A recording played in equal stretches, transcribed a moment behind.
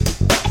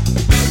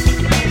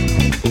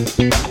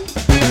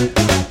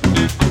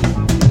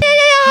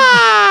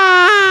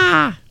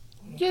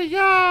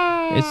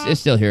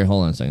it's still here.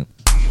 Hold on a second.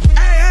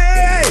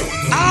 Hey!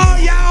 All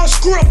y'all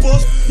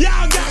scrippers,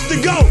 y'all got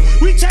to go.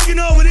 We taking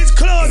over this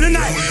club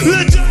tonight.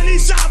 Little Johnny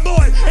Shot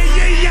Boys,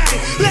 hey, yeah.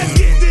 Let's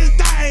get this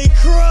thing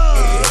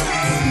crunk.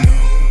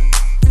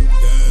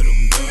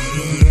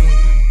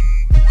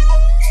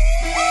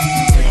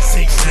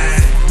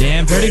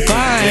 Damn, pretty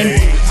fine.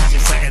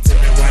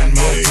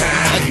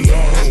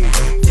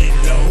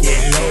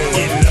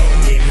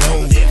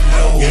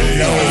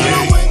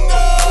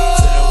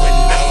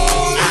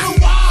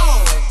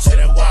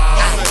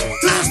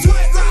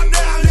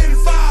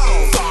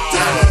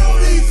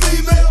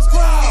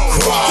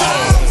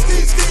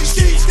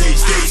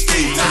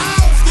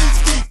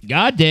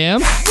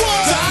 Goddamn.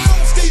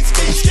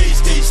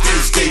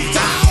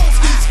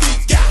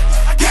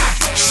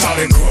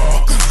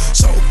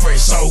 So fresh,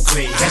 so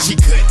clean. Can she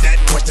cut that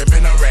question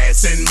been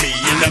harassing me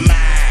in the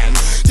mind?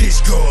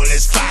 This girl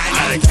is fine.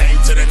 I done came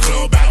to the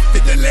club out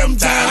 50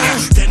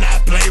 times. Then I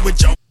play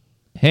with your.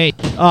 Hey.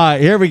 All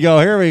right, here we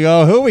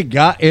go. Who we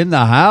got in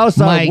the house?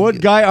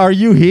 Wood Guy, are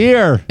you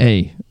here?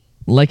 Hey,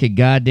 like a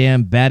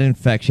goddamn bad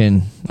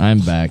infection, I'm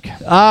back.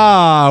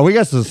 We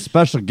got some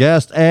special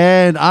guests,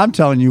 and I'm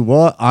telling you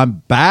what,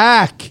 I'm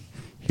back.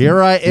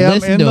 Here I am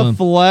Listen in to the him.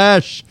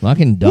 flesh.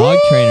 Fucking dog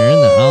trainer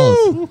in the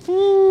house.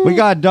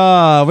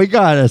 We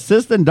got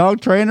assistant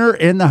dog trainer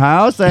in the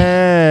house,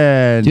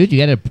 and Dude, you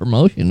got a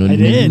promotion. I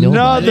did.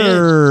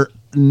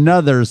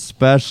 another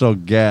special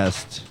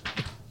guest,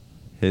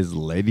 his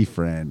lady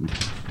friend.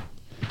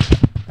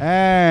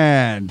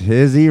 And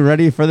is he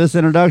ready for this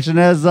introduction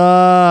as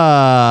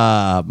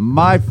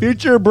my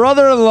future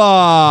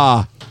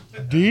brother-in-law?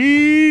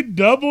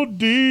 Double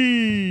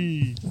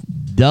D.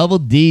 Double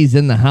D's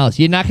in the house.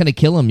 You're not going to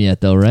kill him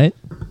yet, though, right?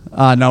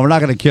 No, we're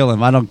not going to kill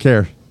him. I don't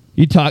care.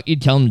 You tell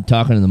him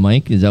talking to the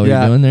mic? Is that what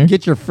you're doing there?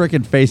 Get your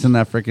freaking face in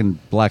that freaking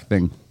black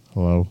thing.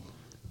 Hello.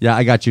 Yeah,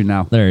 I got you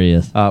now. There he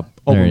is.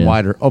 Open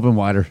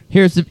wider.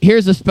 Here's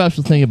the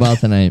special thing about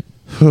tonight.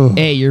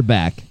 Hey, you're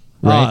back.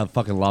 Right? Oh, I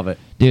fucking love it.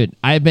 Dude,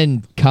 I've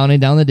been counting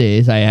down the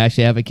days. I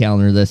actually have a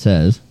calendar that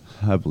says.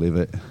 I believe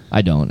it.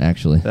 I don't,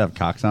 actually. They have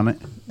cocks on it.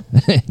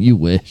 You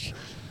wish.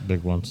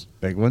 Big ones.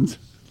 Big ones.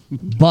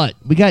 But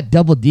we got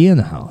Double D in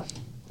the house.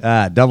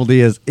 Double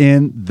D is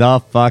in the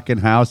fucking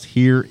house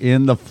here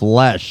in the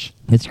flesh.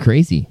 It's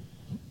crazy.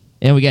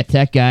 And we got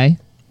Tech Guy.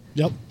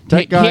 Yep.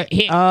 Tech Guy.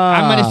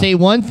 I'm going to say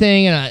one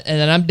thing and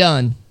then I'm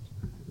done.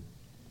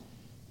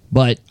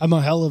 But I'm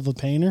a hell of a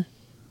painter.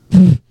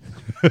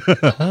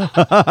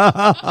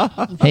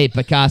 hey,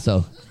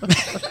 Picasso.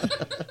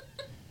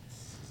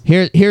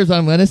 Here's what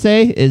I'm going to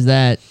say is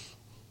that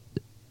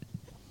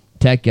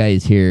Tech Guy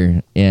is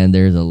here and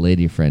there's a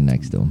lady friend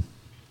next to him.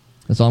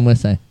 That's all I'm going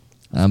to say.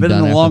 It's been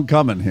in the long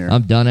coming here.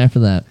 I'm done after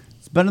that.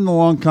 It's been in the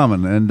long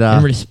coming. And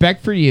in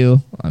respect for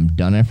you, I'm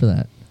done after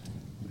that.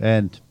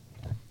 And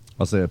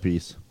I'll say a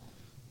piece.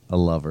 I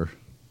love her.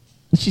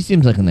 She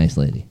seems like a nice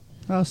lady.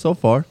 So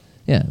far.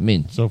 Yeah, I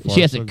mean, So far,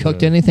 she hasn't so cooked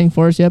good. anything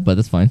for us yet, but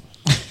that's fine.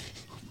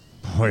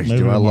 Boy, Maybe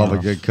do I love a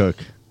tomorrow. good cook.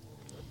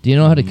 Do you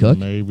know how to cook?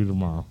 Maybe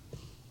tomorrow.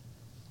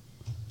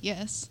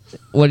 Yes.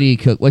 What do you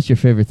cook? What's your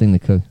favorite thing to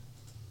cook?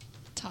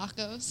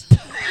 Tacos.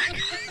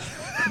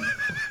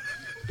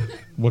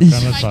 What kind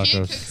of I can't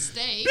cook tacos?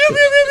 steak.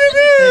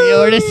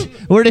 Hey,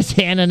 we're just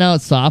handing out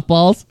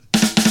softballs.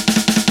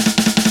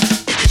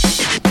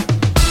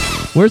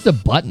 Where's the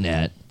button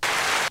at?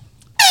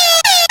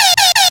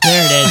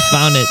 There it is.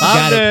 Found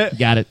it.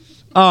 Got it.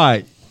 All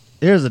right.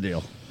 Here's the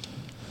deal.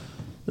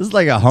 This is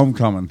like a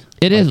homecoming.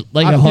 It is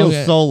like I a feel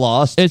home. so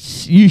lost.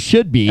 You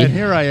should be And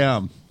here I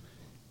am.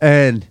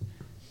 And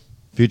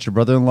future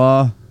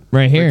brother-in-law,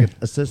 right here.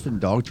 freaking assistant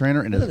dog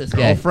trainer, and Look at his this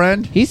guy.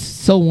 girlfriend. He's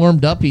so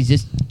warmed up. He's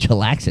just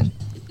chillaxing.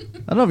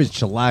 I don't know if he's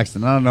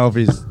chillaxing. I don't know if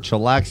he's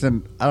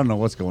chillaxing. I don't know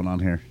what's going on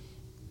here.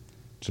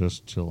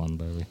 Just chilling,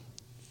 baby.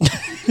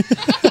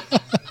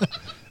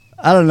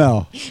 I don't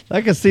know.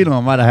 That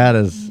casino might have had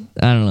his.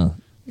 I don't know.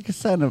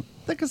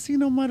 The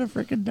casino might have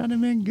freaking done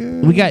him in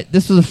good.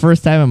 This was the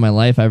first time in my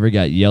life I ever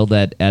got yelled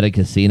at a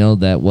casino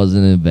that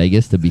wasn't in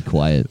Vegas to be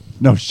quiet.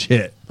 No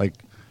shit. Like,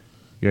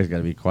 you guys got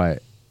to be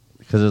quiet.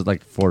 Because there's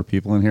like 4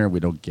 people in here. We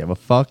don't give a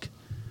fuck.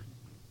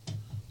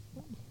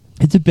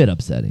 It's a bit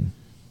upsetting.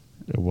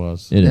 It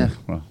was. It is. Yeah.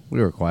 Well,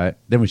 we were quiet.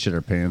 Then we shit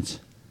our pants.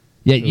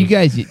 Yeah, you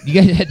guys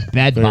had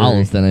bad Very-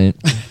 bowels tonight.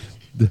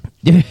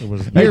 It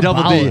was. Hey,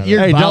 Double D.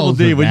 Hey, Double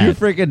D. When you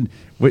freaking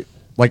freaking,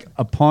 like,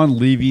 upon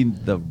leaving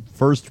the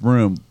first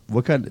room,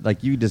 what kind?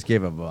 Like, you just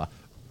gave a.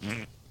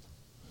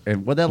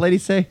 And what'd that lady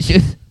say?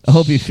 I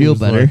hope you She feel was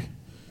better. like-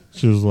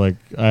 She was like,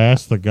 I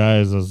asked the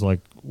guys, I was like,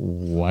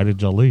 why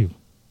did y'all leave?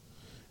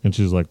 And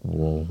she's like,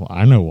 well,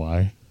 I know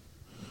why.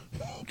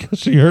 Because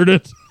she heard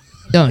it.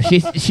 No,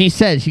 she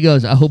said, she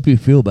goes, I hope you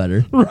feel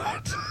better.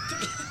 Right.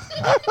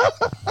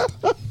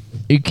 Are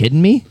you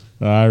kidding me?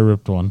 I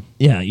ripped one.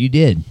 Yeah, you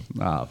did.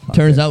 Oh, fuck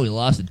Turns it. out we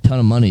lost a ton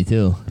of money,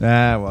 too.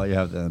 Well, you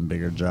have them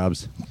bigger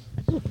jobs.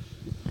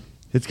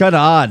 It's kind of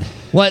odd.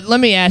 What? Let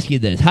me ask you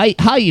this: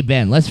 How you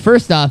been? Let's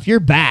first off, you're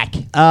back.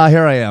 Here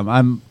I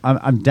am.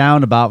 I'm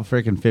down about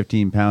freaking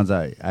 15 pounds.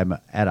 I'm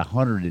at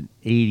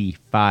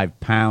 185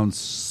 pounds,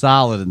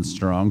 solid and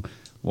strong.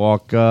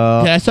 Walk.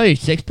 I saw your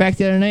six pack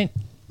the other night.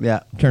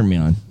 Yeah. Turn me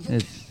on.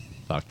 It's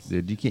fucked,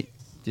 dude. You can't.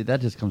 Dude,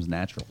 that just comes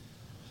natural.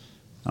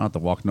 I don't have to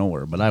walk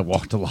nowhere, but I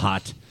walked a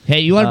lot.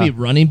 Hey, you want to be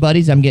running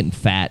buddies? I'm getting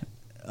fat.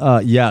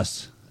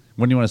 Yes.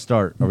 When do you want to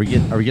start? Are we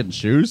getting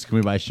shoes? Can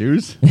we buy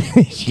shoes?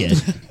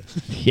 Shit.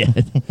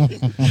 Shit.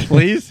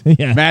 Please?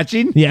 Yeah.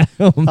 Matching? Yeah.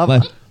 How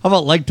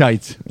about leg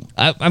tights?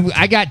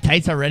 I got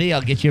tights already.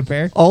 I'll get you a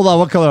pair. Hold on.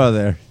 What color are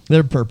they?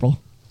 They're purple.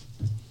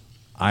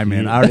 I'm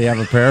in. I already have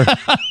a pair.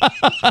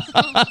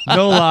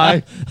 No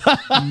lie.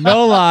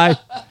 No lie.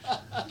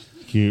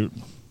 Cute.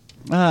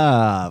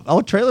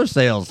 Trailer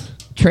sales.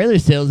 Trailer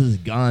sales is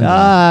gone.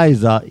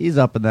 He's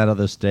up in that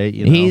other state.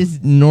 You know.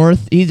 He's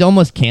north. He's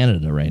almost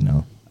Canada right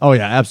now. Oh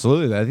yeah,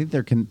 absolutely. I think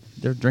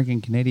they're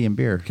drinking Canadian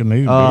beer.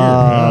 Canadian beer.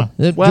 Yeah.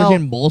 They're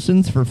drinking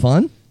Molson's for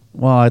fun.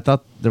 Well, I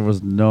thought there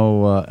was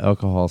no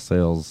alcohol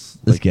sales.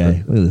 This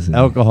guy. Look at this guy.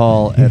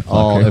 Alcohol at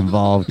all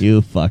involved.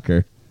 You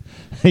fucker.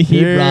 He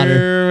brought her.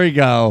 Here we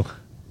go.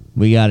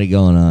 We got it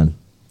going on.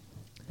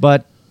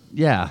 But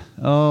yeah,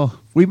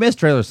 we miss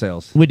trailer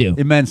sales. We do.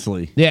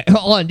 Immensely. Yeah,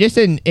 hold on. Just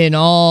in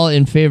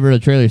favor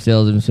of trailer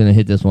sales, I'm just going to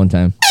hit this one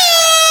time.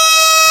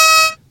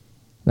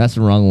 That's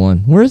the wrong one.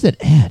 Where is it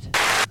at?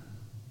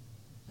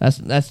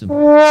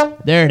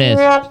 There it is.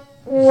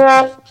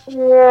 Love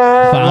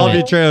Found you,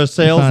 it. trailer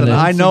sales. Found And it.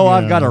 I know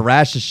I've Yeah. got a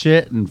rash of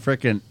shit and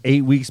freaking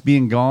 8 weeks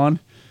being gone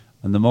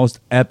and the most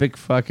epic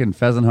fucking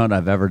pheasant hunt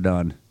I've ever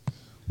done.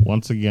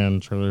 Once again,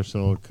 trailer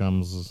sale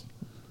comes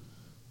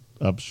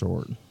up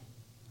short.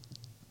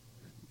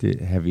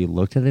 Have you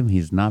looked at him?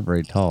 He's not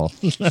very tall.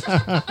 He's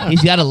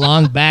got a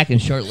long back and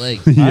short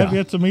legs. I have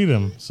yet to meet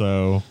him,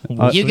 so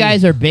we'll You see.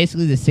 guys are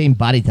basically the same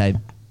body type.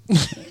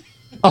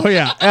 Oh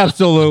yeah,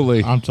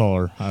 absolutely. I'm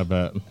taller, I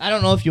bet. I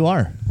don't know if you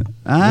are.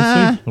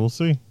 We'll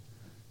see.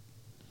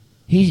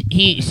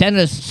 He sent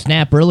us a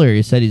snap earlier.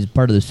 He said he's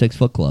part of the 6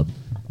 Foot Club.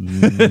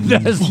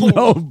 That's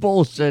no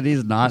bullshit.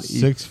 He's not.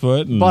 6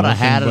 foot and Bought a nothing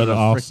hat but and a frick-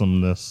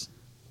 awesomeness.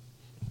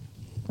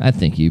 I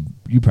think you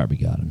probably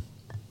got him.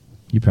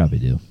 You probably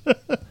do.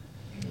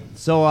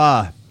 So,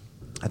 I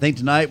think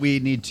tonight we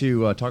need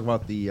to talk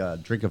about the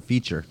drink of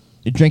feature.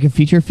 You drink a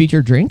feature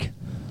drink?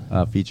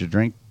 Feature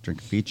drink of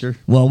feature.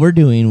 Well, we're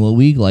doing what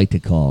we like to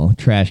call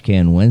Trash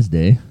Can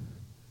Wednesday.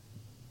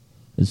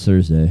 It's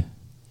Thursday.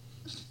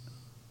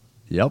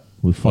 Yep.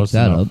 We fucked Close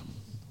that enough. up.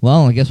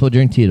 Well, I guess we'll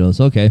drink Tito's.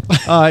 Okay.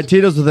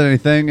 Tito's with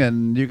anything,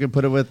 and you can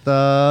put it with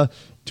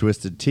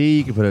twisted tea.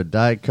 You can put a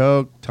Diet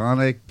Coke,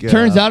 tonic.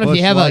 Turns out if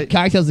you have a Busch Light.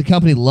 Cocktails of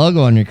Company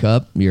logo on your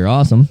cup, you're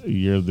awesome.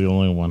 You're the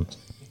only one.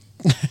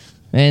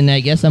 And I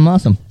guess I'm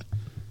awesome.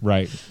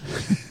 Right.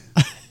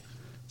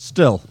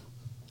 Still.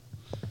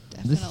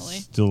 Definitely.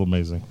 Still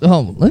amazing.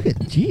 Oh, look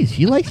at, geez,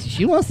 she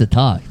wants to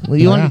talk. Well,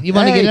 you want to Hey,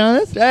 get in on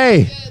this?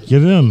 Hey,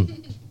 Get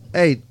in.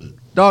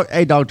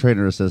 dog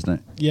trainer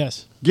assistant.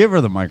 Yes. Give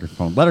her the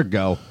microphone. Let her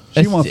go.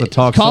 She wants to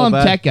talk Call so him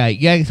bad. Tech Guy.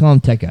 You gotta call him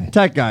Tech Guy.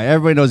 Tech guy.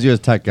 Everybody knows you as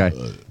Tech guy.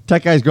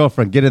 Tech guy's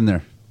girlfriend. Get in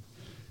there.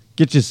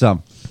 Get you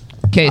some.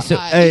 Okay, so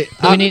Hey,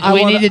 we need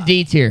the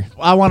deets here.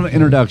 I want an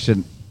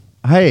introduction.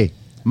 Hey,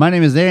 my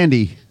name is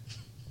Andy.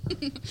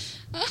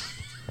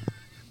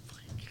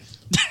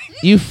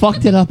 You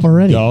fucked it up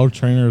already. Dog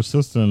trainer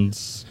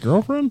assistant's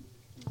girlfriend?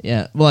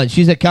 Yeah, well,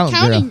 she's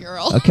accounting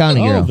girl.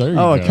 Accounting girl. There you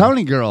Oh, go.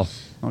 accounting girl.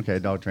 Okay,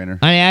 dog trainer.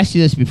 I asked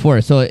you this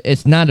before, so you're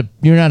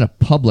not a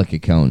public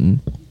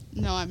accountant,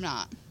 No, I'm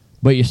not.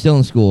 but you're still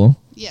in school.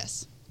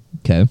 Yes.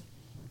 Okay.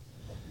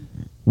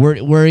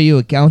 Where are you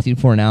accounting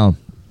for now?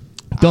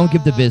 Don't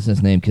give the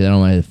business name because I don't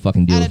want to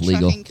fucking deal At with a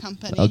legal. trucking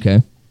company.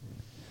 Okay.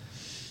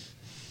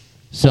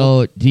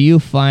 So, do you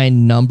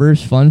find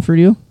numbers fun for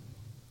you?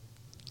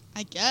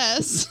 I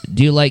guess.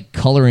 Do you like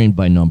coloring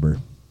by number?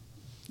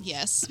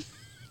 Yes.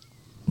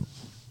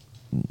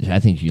 I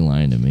think she's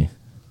lying to me.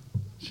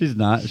 She's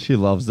not. She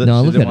loves it.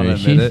 No, she look didn't at her.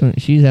 want to admit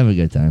it. She's having a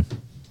good time.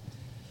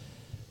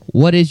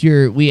 What is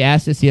we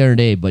asked this the other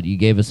day, but you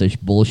gave us a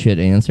bullshit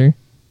answer.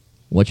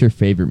 What's your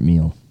favorite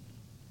meal?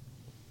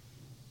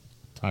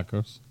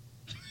 Tacos.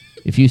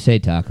 If you say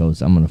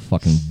tacos, I'm going to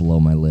fucking blow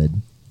my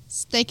lid.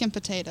 Steak and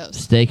potatoes.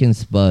 Steak and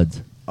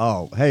spuds.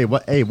 Oh, hey,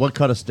 what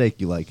cut of steak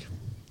you like?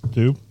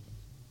 2.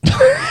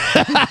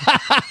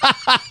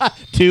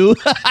 2.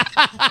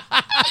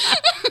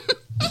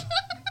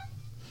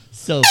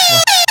 So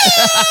fun.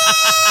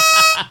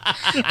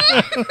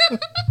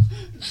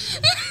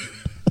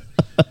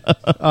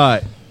 All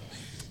right.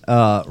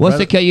 What's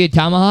the cut? You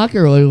tomahawk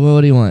or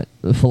what do you want?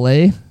 A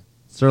filet?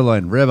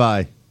 Sirloin,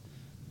 ribeye.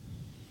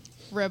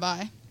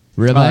 Ribeye.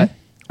 Ribeye?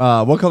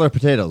 What color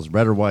potatoes?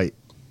 Red or white?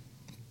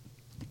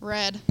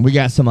 Red. We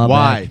got some up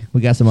Why? back.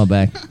 We got some up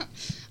back.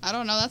 I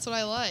don't know. That's what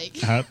I like.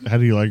 How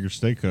do you like your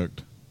steak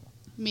cooked?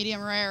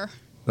 Medium rare.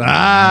 Girl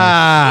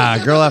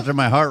after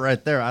my heart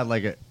right there. I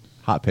like it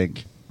hot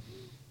pink.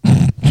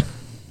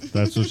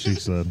 That's what she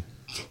said.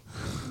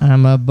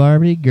 I'm a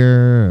Barbie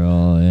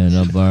girl in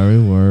a Barbie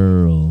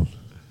world.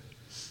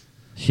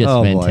 Shit's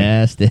Oh, boy.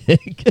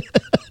 fantastic.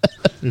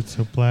 It's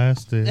a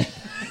plastic.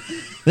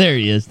 There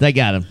he is. I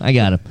got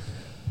him.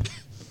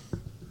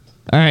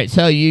 All right,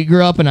 so you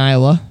grew up in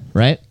Iowa,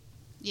 right?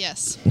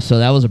 Yes. So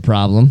that was a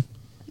problem.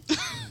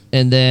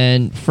 And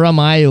then from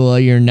Iowa,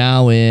 you're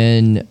now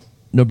in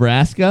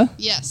Nebraska?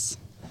 Yes.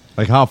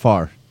 Like how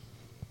far?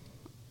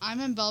 I'm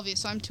in Bellevue,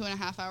 so I'm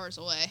 2.5 hours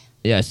away.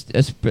 Yes,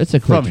 it's a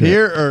quick From trip.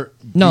 here or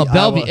No, the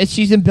Bellevue. Iowa?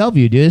 She's in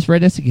Bellevue, dude. It's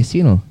right next to the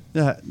casino.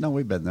 Yeah, no,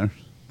 we've been there.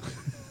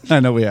 I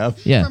know we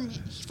have. Yeah.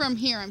 From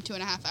here, I'm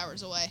 2.5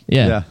 hours away.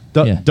 Yeah.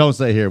 Don't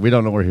say here. We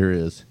don't know where here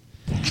is.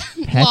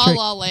 La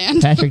La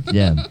Land. Patrick,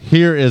 yeah.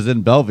 Here is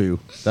in Bellevue.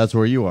 That's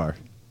where you are.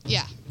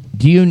 Yeah.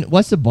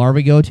 What's the bar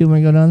we go to when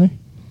we go down there?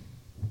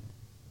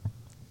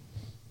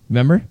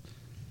 Remember?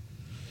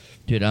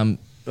 Dude, I'm...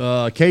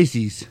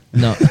 Casey's.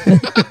 No.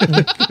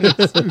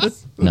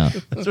 No.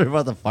 Sorry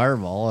about the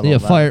fireball. And Yeah,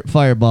 all that.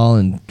 fireball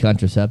and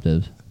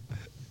contraceptives.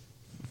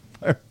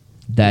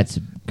 That's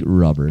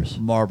rubbers.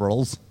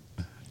 Marbles.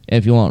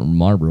 If you want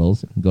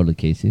Marlboros, go to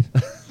Casey's.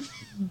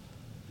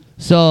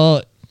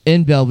 So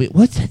in Bellevue,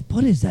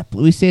 what is that?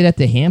 We stayed at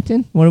the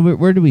Hampton.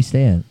 Where did we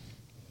stay at?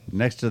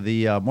 Next to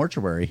the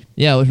mortuary.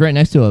 Yeah, it was right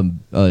next to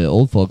a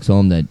old folks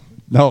home. That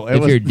No,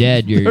 if you're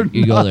dead, you they're go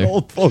not there.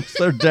 Old folks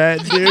are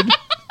dead, dude.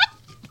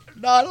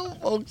 Not old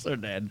folks are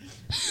dead.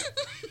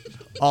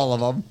 All of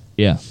them.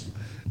 Yeah,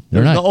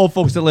 There's not. no old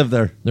folks that live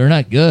there. They're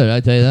not good. I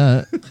tell you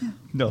that.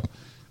 No,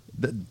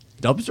 the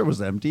dumpster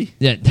was empty.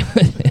 Yeah,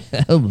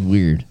 that was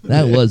weird.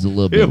 That was a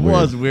little bit. It weird.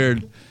 was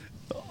weird.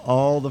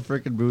 All the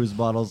freaking booze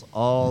bottles,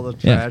 all the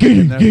Yeah. trash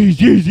in there.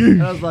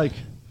 And I was like,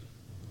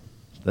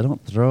 they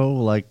don't throw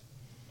like,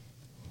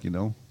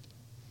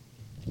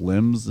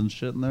 limbs and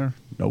shit in there.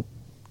 Nope.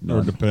 Or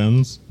None.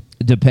 depends.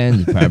 It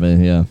depends,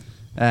 probably. Yeah,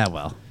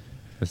 Well,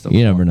 I still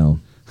you don't never know.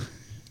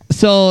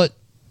 So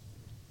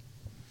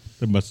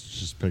They must have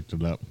just picked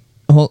it up.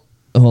 hold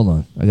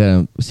on. I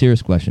got a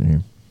serious question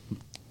here.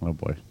 Oh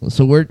boy.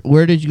 So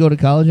where did you go to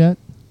college at?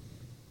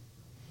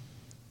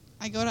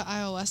 I go to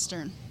Iowa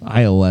Western.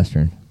 Iowa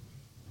Western.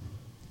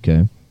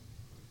 Okay.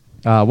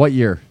 What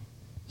year?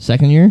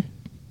 Second year?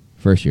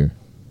 First year?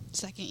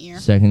 Second year.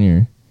 Second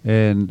year.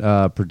 And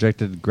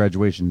projected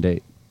graduation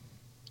date.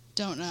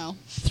 Don't know.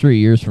 3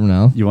 years from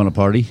now. You want a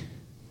party?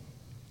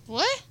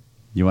 What?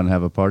 You want to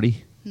have a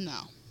party? No.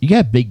 You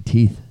got big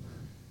teeth.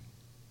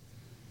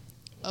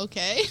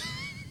 Okay.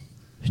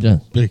 She does.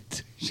 Big.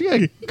 She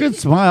got a good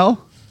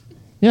smile.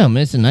 Yeah, I mean,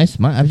 it's a nice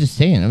smile. I'm just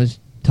saying. I was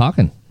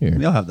talking here.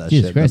 You'll have that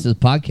Jesus shit, Christ, then. this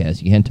is a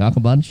podcast. You can't talk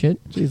about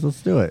shit? Jeez,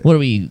 let's do it. What are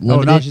we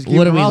limited? Oh, now she's keeping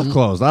what her are we, mouth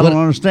closed. I what-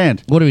 don't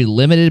understand. What are we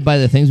limited by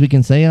the things we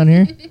can say on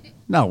here?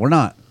 No, we're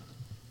not.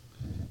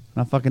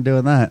 Not fucking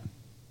doing that.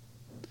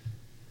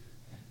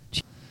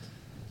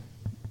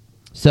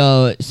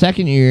 So,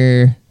 second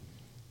year,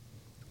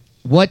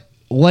 what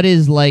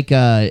is like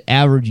a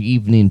average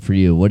evening for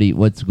you?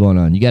 What's going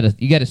on? You got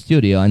a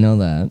studio, I know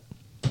that.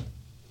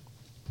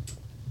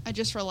 I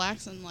just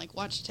relax and like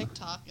watch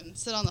TikTok and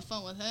sit on the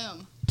phone with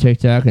him.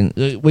 TikTok and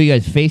what you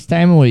guys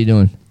FaceTime or what are you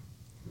doing?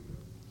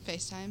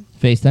 FaceTime.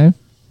 FaceTime?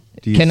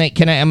 Do you- Can I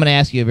I'm going to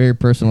ask you a very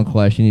personal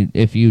question.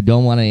 If you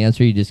don't want to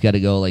answer, you just got to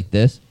go like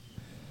this.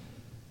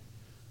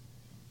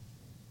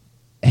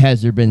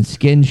 Has there been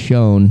skin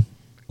shown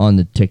on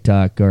the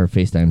TikTok or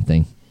FaceTime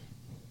thing?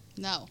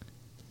 No.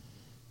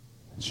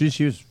 She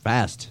was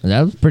fast.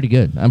 That was pretty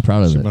good. I'm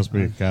proud of She it. must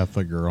be a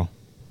Catholic girl.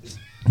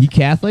 You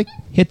Catholic?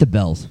 Hit the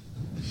bells.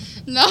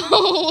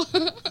 No.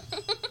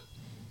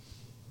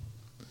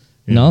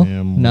 In No?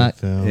 him, Not-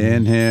 with him.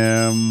 In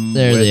him.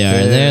 There with they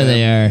are, there him,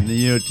 they are. In the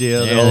unity of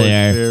the There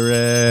they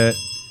are. Holy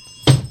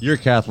Spirit. You're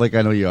Catholic.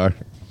 I know you are.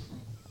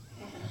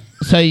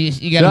 So you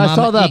got Dude, a I mom.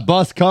 saw that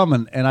bus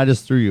coming, and I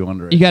just threw you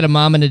under it. You got a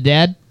mom and a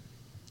dad?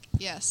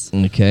 Yes.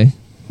 Okay.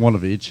 One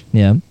of each.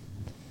 Yeah.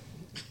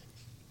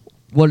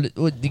 What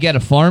you got a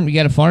farm? You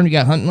got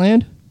hunting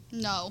land?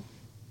 No.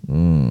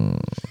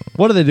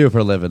 What do they do for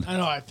a living? I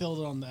know, I filled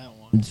it on that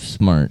one.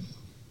 Smart.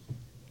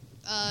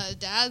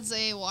 Dad's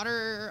a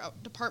water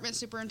department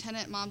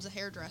superintendent. Mom's a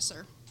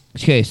hairdresser.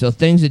 Okay, so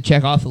things to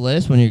check off the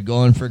list when you're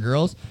going for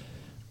girls.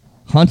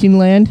 Hunting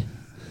land.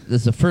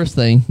 That's the first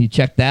thing. You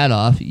check that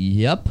off.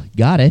 Yep,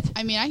 got it.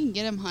 I mean, I can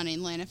get him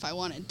hunting land if I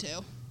wanted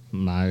to.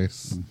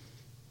 Nice.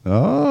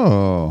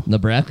 Oh.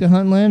 Nebraska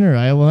hunting land or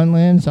Iowa hunting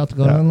land? South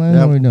Dakota hunting land?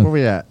 Yeah, What are we doing? where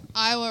we at?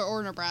 Iowa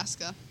or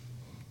Nebraska.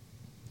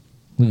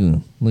 Look at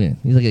him. Look at him.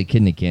 He's like a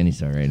kid in a candy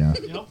store right now.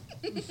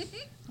 Yep.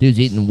 Dude's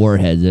eating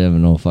warheads. They don't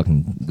even know what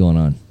fucking going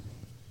on.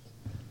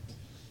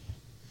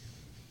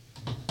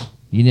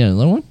 You need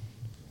another one?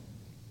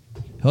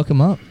 Hook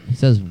him up. He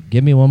says,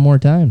 "Give me one more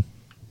time."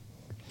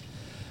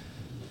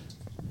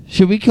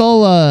 Should we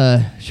call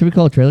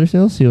trailer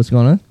sales? See what's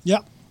going on.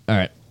 Yep. All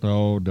right.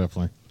 Oh,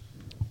 definitely.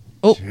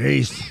 Oh,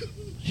 Jeez.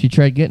 she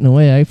tried getting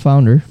away. I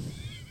found her.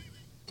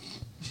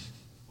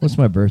 What's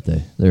my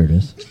birthday? There it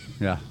is.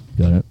 Yeah.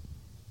 Got it.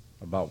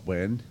 About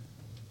when?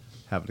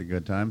 Having a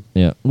good time?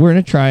 Yeah, we're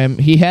gonna try him.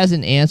 He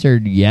hasn't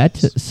answered yet,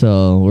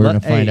 so we're gonna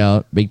find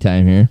out big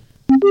time here.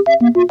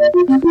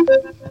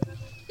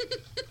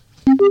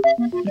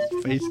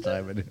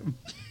 FaceTiming him.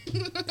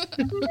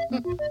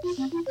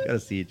 Gotta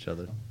see each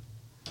other.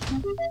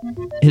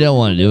 He don't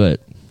want to do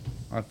it.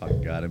 I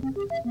fucking got him.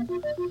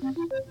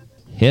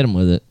 Hit him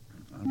with it.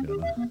 I'm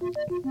gonna.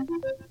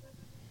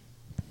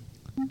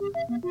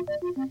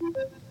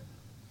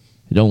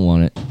 You don't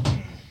want it.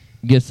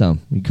 Get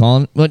some. You call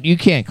him? But you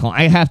can't call.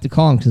 I have to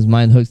call him because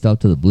mine hooked up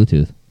to the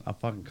Bluetooth. I'll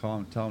fucking call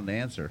him, tell him to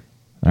answer.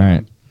 All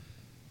right.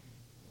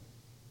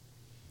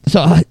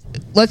 So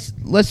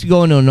let's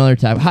go into another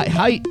topic.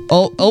 How you,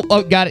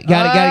 got it.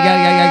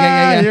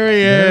 Here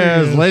he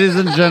is, ladies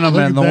and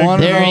gentlemen, the Look at that one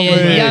There and he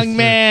only.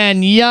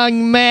 is,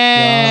 young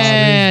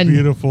man. He's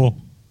beautiful.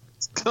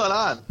 What's going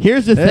on?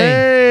 Here's the thing.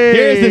 Hey.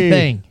 Here's the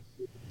thing.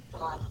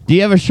 Do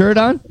you have a shirt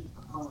on?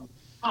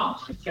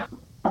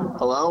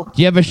 Hello?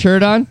 Do you have a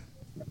shirt on?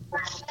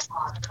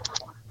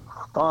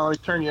 Oh, let me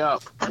turn you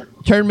up.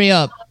 Turn me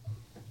up.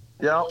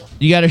 Yep.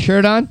 You got a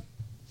shirt on?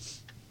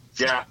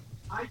 Yeah.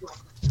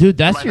 Dude,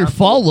 that's Am I your not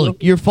fall full?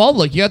 look. Your fall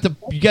look. You got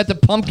the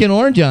pumpkin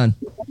orange on.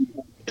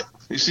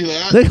 You see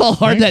that? Look how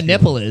hard that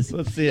nipple is.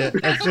 Let's see it.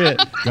 Let's see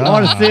it. I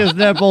want to see his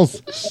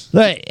nipples.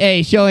 Look,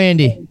 hey, show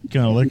Andy.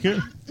 Can I lick it?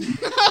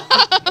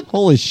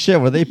 Holy shit,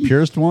 were they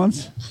pierced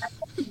once?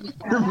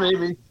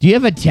 Maybe. Do you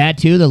have a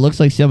tattoo that looks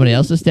like somebody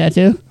else's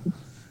tattoo?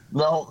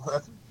 No,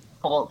 that's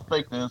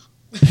fake news.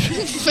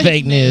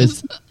 Fake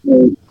news.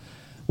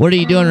 What are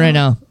you doing right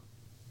now?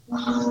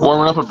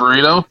 Warming up a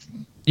burrito?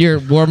 You're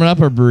warming up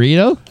a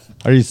burrito?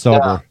 Are you sober?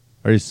 Yeah.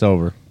 Are you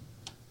sober?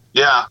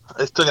 Yeah.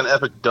 I took an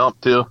epic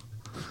dump, too.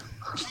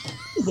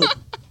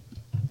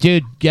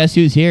 Dude, guess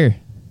who's here?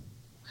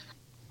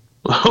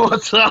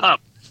 What's up?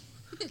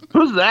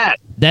 Who's that?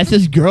 That's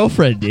his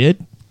girlfriend,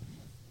 dude.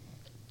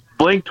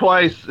 Blink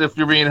twice if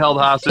you're being held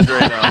hostage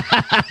right now.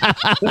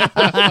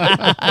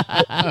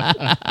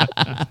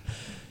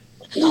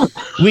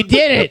 We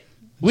did it.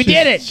 We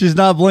did it. She's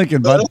not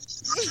blinking, bud.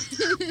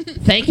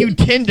 Thank you,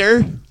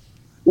 Tinder.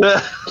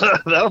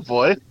 That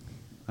boy.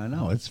 I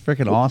know, it's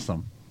freaking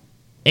awesome.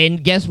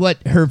 And guess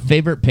what her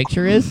favorite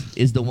picture is?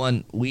 Is the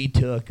one we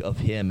took of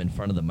him in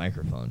front of the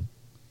microphone.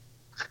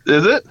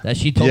 Is it? That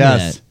she told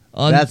Yes. me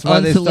that. That's why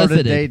they started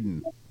Unsolicited.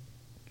 dating.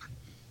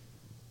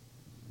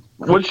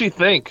 What'd she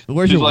think?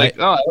 Where's She's your like,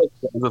 wife? oh, I like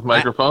phones with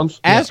microphones.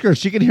 Ask her.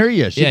 She can hear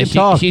you. She Yeah, can she-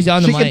 talk. she's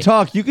on the She can mic.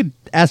 talk. You can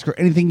ask her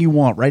anything you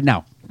want right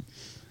now.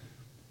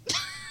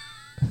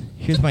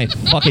 Here's my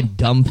fucking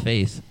dumb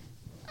face.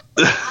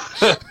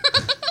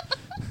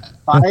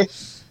 Hi.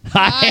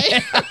 Hi.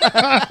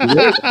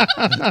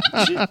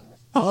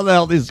 How the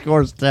hell do you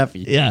score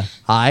Steffi? Yeah.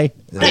 Hi.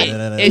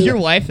 Hey, is your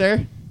wife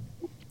there?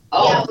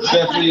 Oh,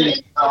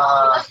 Stephanie.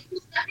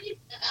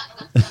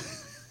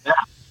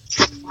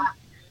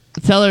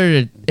 Tell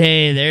her to.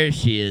 Hey, there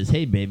she is.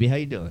 Hey, baby, how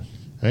you doing?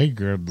 Hey,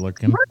 good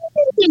looking.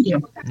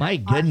 My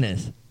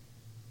goodness.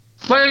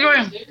 Where are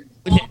you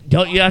going?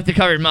 Don't you have to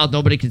cover your mouth?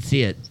 Nobody can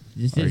see it.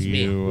 This Are is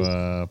me. you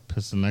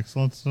pissing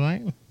excellence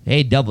tonight?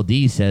 Hey, Double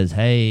D says,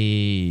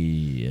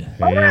 hey.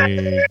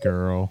 Hey,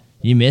 girl.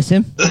 You miss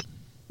him?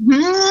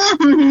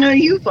 No,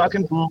 you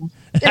fucking fool.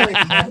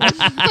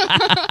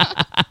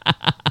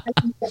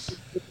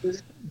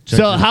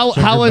 So how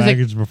Check your was it?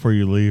 baggage before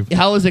you leave?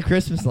 How was the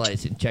Christmas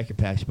lights? And check your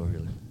package before you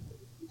leave.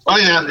 Oh,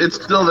 yeah,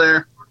 it's still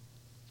there.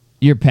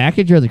 Your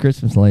package or the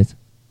Christmas lights?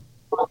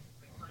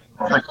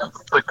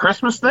 The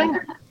Christmas thing?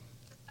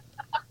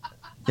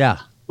 Yeah.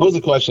 What was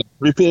the question?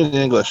 Repeat it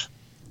in English.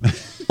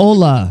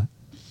 Hola.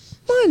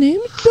 My name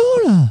is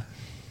Dora.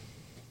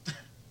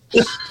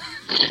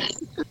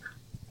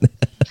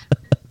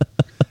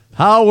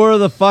 How were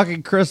the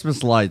fucking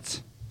Christmas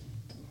lights?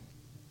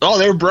 Oh,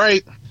 they were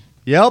bright.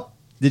 Yep.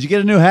 Did you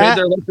get a new Paid hat?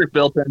 their electric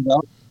bill turned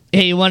out.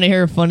 Hey, you want to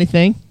hear a funny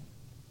thing?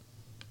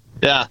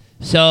 Yeah.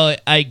 So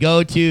I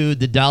go to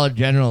the Dollar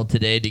General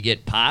today to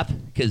get pop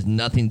because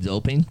nothing's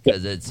open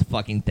because it's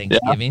fucking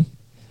Thanksgiving.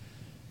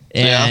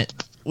 And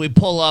we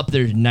pull up.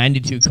 There's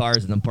 92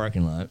 cars in the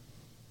parking lot.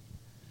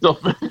 So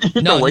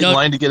you No, no, wait no- in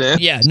line to get in.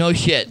 Yeah, no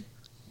shit.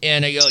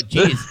 And I go,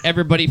 geez,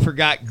 everybody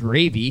forgot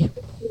gravy.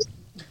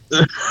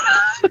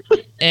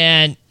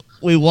 And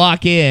we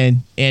walk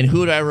in, and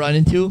who do I run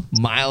into?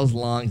 Miles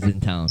Long's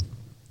in town.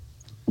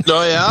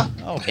 Oh yeah,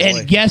 Oh, boy.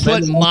 And guess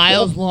what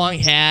Miles Long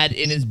had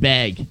in his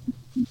bag?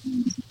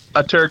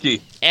 a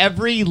turkey.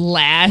 Every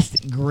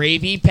last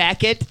gravy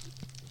packet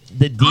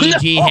the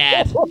DG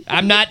had.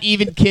 I'm not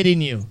even kidding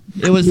you.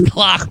 It was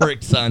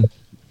clockwork, son.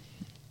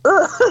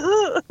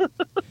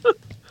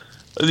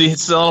 Is he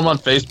selling them on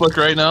Facebook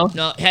right now?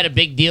 No, had a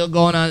big deal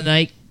going on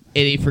tonight,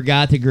 and he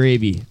forgot the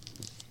gravy.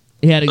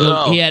 He had to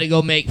go. Oh. He had to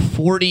go make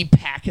 40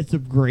 packets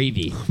of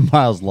gravy.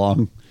 Miles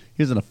Long.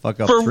 He was going to fuck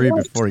up For 3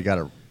 what? before he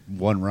got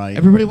one right.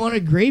 Everybody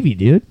wanted gravy,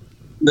 dude.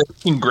 They're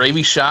making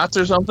gravy shots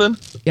or something?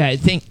 Yeah, I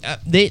think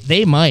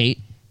they might.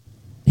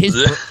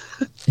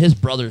 His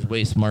brother's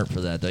way smart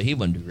for that though. He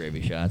wouldn't do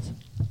gravy shots.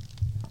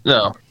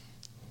 No.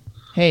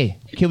 Hey,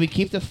 can we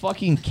keep the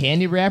fucking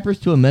candy wrappers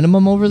to a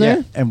minimum over there?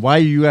 Yeah. And why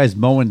are you guys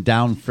mowing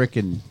down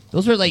freaking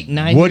Those are like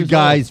 9 Wood years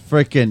Guy's old.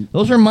 freaking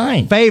Those are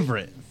mine.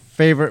 favorite,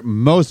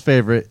 most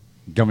favorite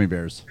Gummy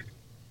bears.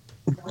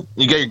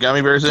 You get your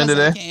gummy bears in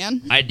today?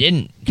 Can. I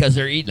didn't because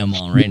they're eating them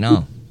all right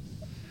now.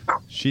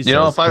 She You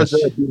know, says, if I was there,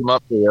 I'd beat them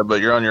up for you, but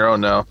you're on your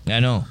own now. I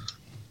know.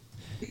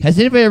 Has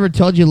anybody ever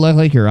told you look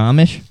like you're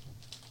Amish?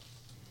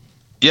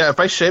 Yeah, if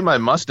I shave my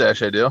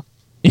mustache, I do.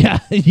 Yeah,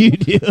 you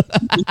do.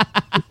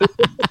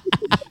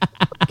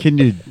 Can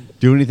you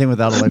do anything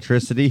without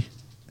electricity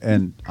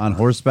and on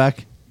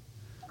horseback?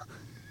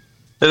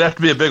 It'd have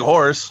to be a big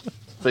horse,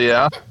 but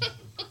yeah.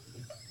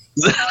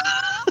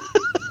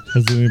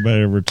 Has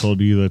anybody ever told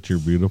you that you're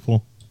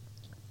beautiful?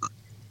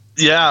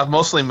 Yeah,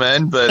 mostly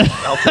men, but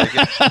I'll take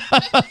it.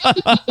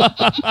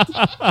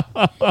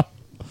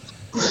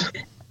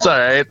 It's all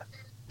right.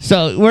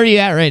 So where are you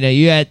at right now?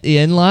 You at the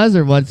in-laws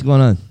or what's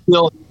going on?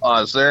 Still,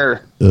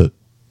 there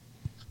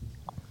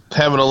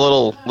having a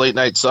little late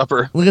night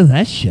supper. Look at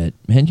that shit,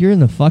 man. You're in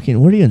the fucking.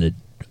 What are you in the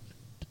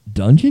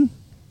dungeon?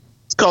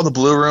 It's called the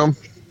Blue Room.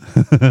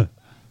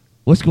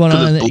 What's going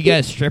on? You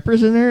got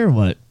strippers in there or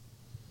what?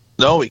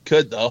 No, we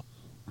could though.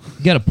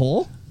 You got a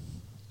pole?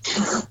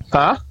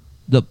 Huh?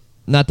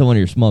 Not the one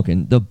you're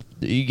smoking.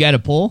 You got a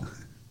pole?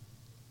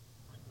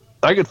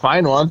 I could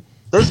find one.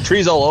 There's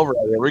trees all over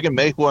out here. We can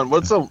make one.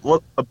 What's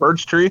a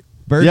birch tree?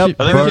 Birch, Yep,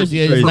 birch is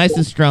birch it's nice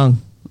and strong.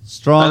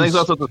 Strong. I think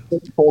that's what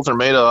the poles are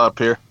made of up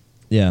here.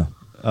 Yeah.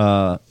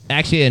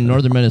 Actually, in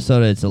northern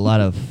Minnesota, it's a lot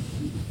of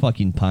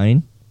fucking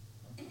pine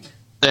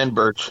And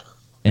birch.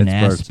 and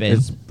it's birch. aspen.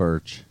 It's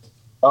birch.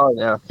 Oh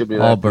yeah, could be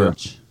that. All too.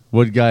 birch.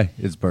 Wood guy,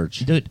 it's birch.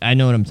 Dude, I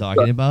know what I'm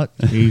talking about.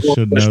 He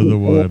should know the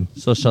wood.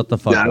 So shut the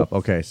fuck Yeah. up.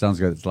 Okay, sounds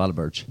good. It's a lot of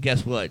birch.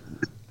 Guess what?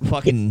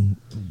 Fucking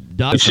You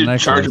dog. should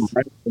next charge him list.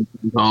 right when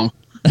he comes home.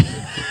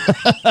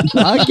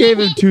 I gave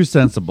him 2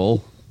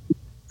 sensible.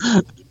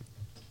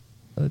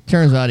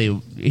 Turns out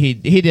he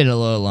did a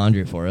load of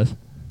laundry for us,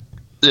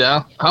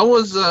 Yeah. How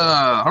were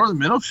the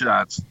minnow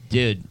shots?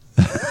 dude.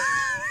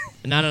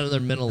 Not another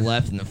middle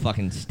left in the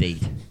fucking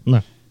state. No.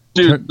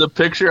 Dude, the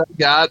picture I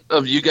got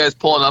of you guys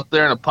pulling up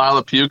there in a pile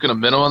of puke and a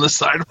minnow on the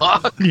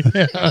sidewalk.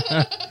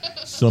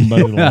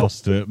 Somebody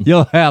lost it.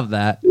 You'll have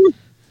that.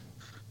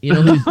 You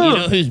know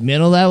whose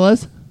middle that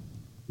was?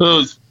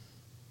 Whose?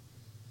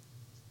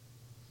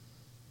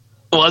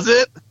 Was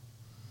it?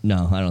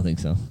 No, I don't think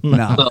so.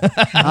 No.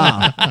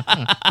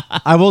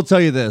 I will tell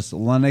you this.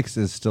 Lennox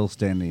is still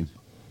standing.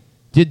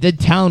 Dude, the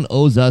town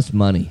owes us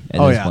money at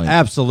Oh, this yeah. point.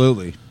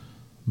 Absolutely.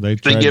 They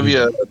They give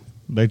you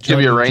They give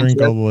you a tried to rain drink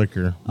check? all the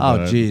liquor. Oh,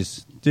 but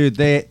jeez. Dude,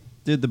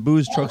 the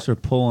booze trucks are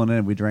pulling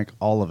in. We drank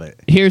all of it.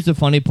 Here's the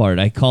funny part.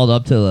 I called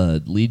up to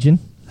the Legion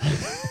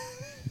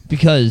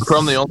because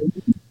from the only.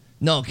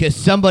 no, because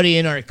somebody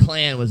in our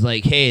clan was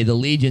like, "Hey, the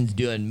Legion's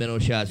doing minnow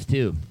shots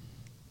too."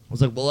 I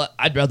was like, "Well,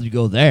 I'd rather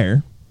go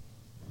there."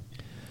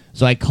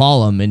 So I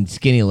call him, and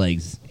Skinny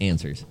Legs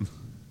answers.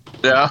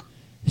 Yeah.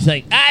 He's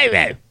like,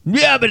 "I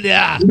yeah, but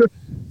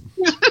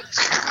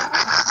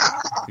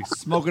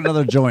Smoke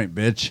another joint,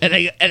 bitch.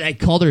 and I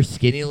called her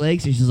Skinny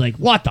Legs, and she's like,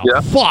 "What the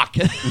Yeah. fuck?"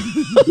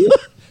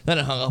 Then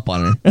I hung up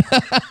on her.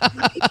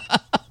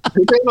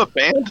 Did they have a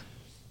band?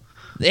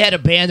 They had a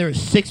band. There were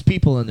 6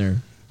 people in there.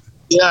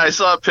 Yeah, I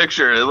saw a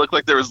picture. It looked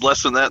like there was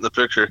less than that in the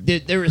picture.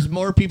 There was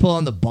more people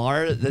on the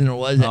bar than there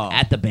was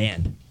at the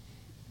band.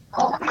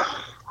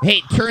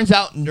 Hey, turns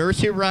out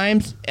nursery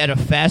rhymes at a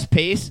fast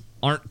pace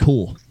aren't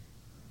cool.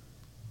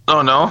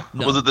 Oh no?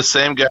 No. Was it the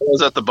same guy who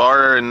was at the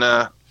bar and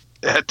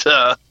at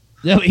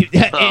No,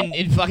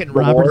 in fucking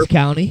Roberts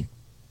County.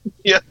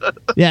 yeah.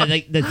 Yeah,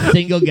 like the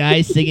single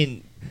guy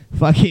singing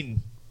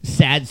fucking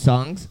sad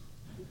songs.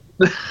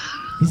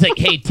 He's like,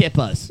 "Hey, tip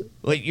us."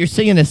 Wait, you're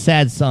singing a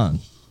sad song.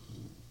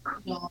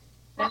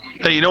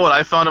 Hey, you know what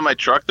I found in my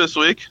truck this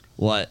week?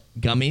 What?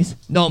 Gummies?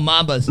 No,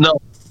 Mambas.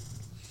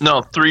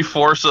 No,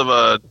 3/4 of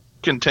a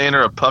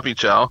container of puppy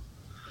chow.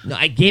 No,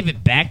 I gave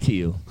it back to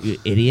you, you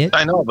idiot.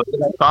 I know, but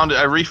then I found it.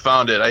 I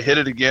refound it. I hid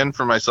it again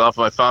for myself,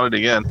 and I found it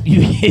again.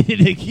 You hit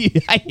it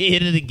again. I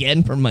hit it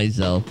again for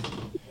myself.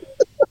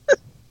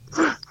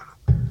 Did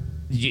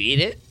you eat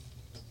it?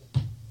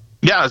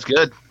 Yeah, it's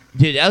good.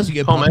 Dude, that was a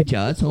good puppy Homemade.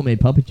 chow. That's homemade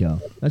puppy chow.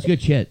 That's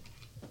good shit.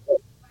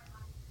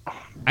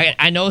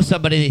 I know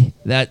somebody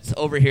that's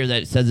over here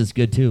that says it's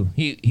good too.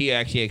 He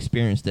actually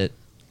experienced it.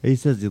 He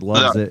says he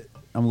loves Yeah. it.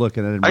 I'm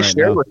looking at him I right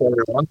shared now. with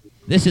everyone.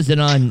 This isn't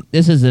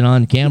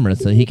on camera,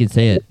 so he can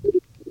say it.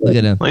 Look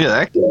at him. Look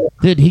at that.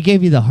 Dude, he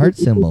gave you the heart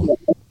symbol.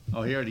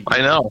 Oh, he already I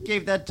know.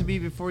 gave that to me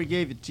before he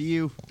gave it to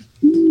you.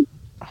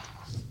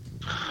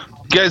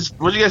 Guys,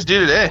 what did you guys do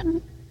today?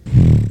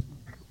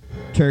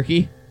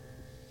 Turkey?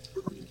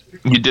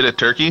 You did a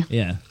turkey?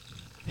 Yeah.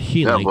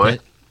 She Oh, liked boy.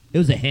 it. It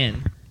was a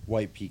hen.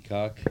 White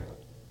peacock.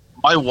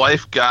 My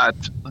wife got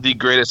the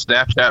greatest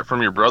Snapchat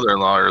from your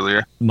brother-in-law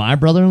earlier. My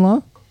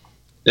brother-in-law?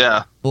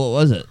 Yeah. What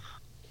was it?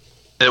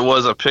 It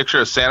was a picture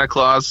of Santa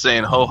Claus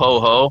saying ho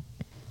ho ho,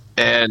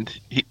 and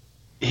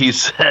he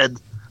said,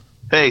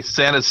 "Hey,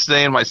 Santa's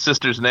saying my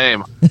sister's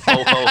name.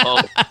 Ho ho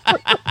ho."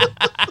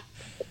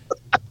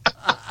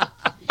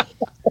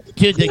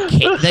 Dude,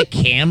 the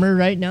camera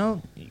right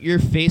now, your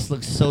face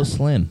looks so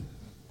slim.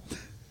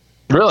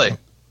 Really?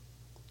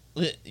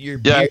 Your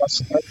Yeah. beard,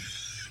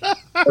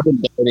 I've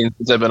been dieting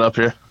since I've been up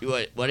here.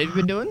 What have you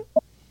been doing?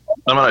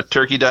 I'm on a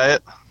turkey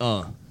diet.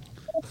 Oh,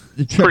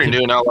 the Pretty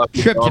new, not a lot of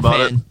people know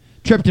about it.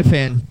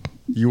 Tryptophan.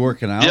 You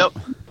working out? Yep.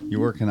 You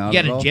working out? You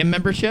got at a all? gym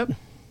membership?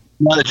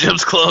 No, the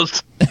gym's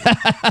closed.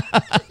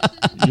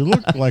 You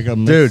look like a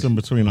mix in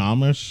between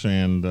Amish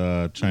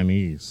and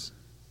Chinese.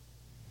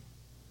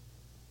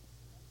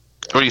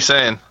 What are you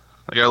saying?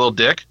 I got a little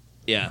dick?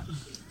 Yeah.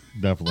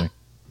 Definitely.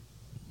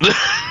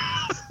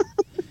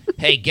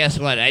 Hey, guess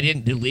what? I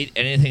didn't delete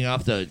anything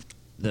off the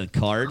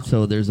card,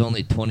 so there's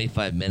only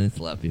 25 minutes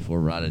left before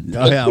Rod.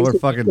 Oh yeah, we're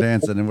fucking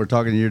dancing and we're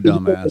talking to your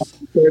dumb ass.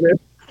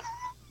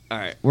 All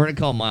right, we're gonna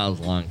call Miles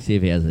Long, see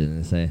if he has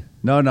anything to say.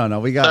 No.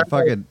 We got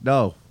fucking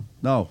no.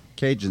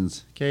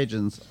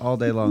 Cajuns all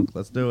day long.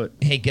 Let's do it.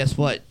 Hey, guess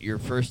what? Your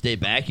first day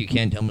back, you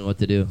can't tell me what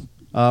to do.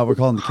 We're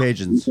calling the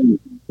Cajuns.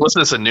 What's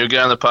this, a new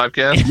guy on the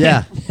podcast?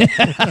 Yeah.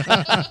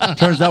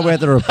 Turns out we have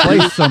to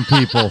replace some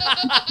people.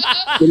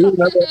 Did you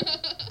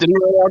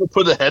remember how to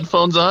put the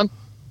headphones on?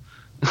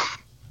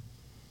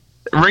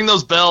 Ring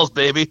those bells,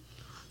 baby.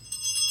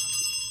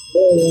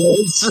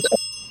 You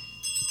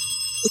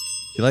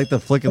like the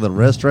flick of the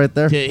wrist right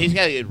there? Dude, he's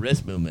got a good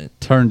wrist movement.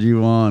 Turned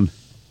you on.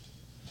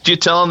 Did you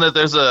tell him that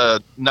there's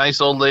a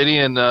nice old lady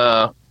in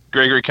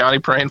Gregory County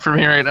praying for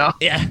me right now?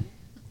 Yeah.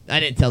 I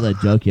didn't tell that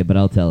joke yet, but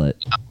I'll tell it.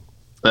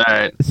 All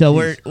right. So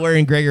we're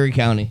in Gregory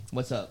County.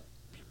 What's up?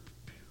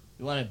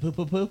 You want to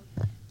poo poo poo?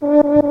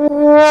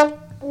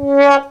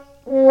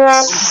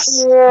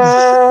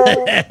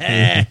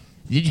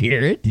 Did you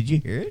hear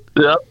it?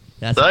 Yep.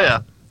 That's Oh,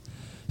 yeah.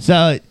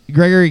 So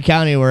Gregory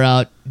County, we're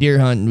out deer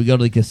hunting. We go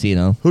to the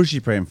casino. Who's she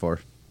praying for?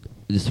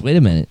 Just wait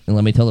a minute and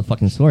let me tell the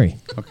fucking story.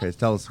 Okay,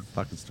 tell us a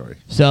fucking story.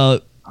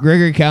 So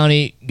Gregory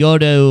County, go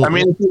to. I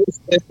mean,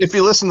 if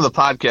you listen to the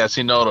podcast,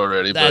 you know it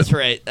already. That's but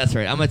right.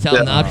 I'm gonna tell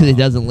him now because he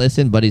doesn't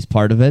listen, but he's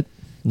part of it.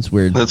 It's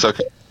weird. That's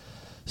okay.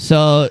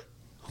 So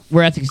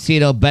we're at the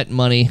casino betting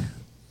money,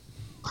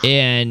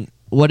 and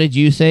what did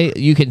you say?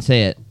 You can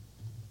say it.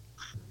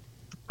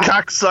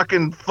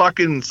 Cocksucking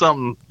fucking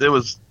something. It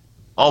was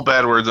all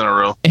bad words in a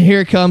row. And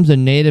here comes a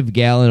native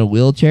gal in a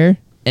wheelchair,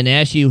 and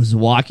as she was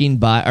walking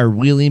by or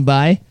wheeling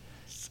by,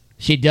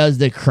 she does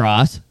the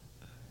cross.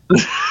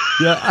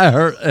 Yeah, I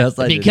heard. Yes,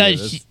 I did hear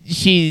Because this.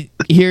 she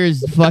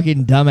hears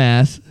fucking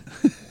dumbass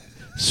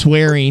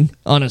swearing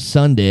on a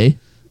Sunday.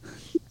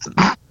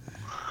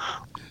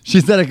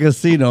 She's at a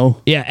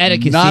casino. Yeah, at a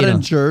casino. Not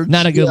in church.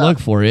 Not a good Yeah. look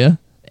for you.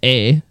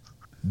 A.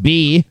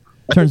 B.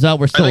 Turns out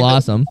we're still think-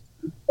 awesome.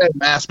 I had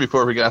mass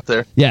before we got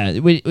there. Yeah,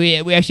 we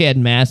actually had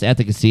mass at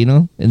the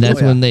casino, and that's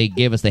Oh, yeah. when they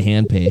gave us the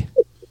hand pay.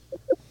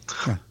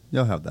 Yeah,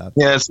 you'll have that.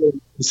 Yeah,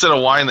 instead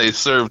of wine, they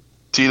served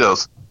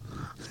Tito's.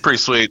 It's pretty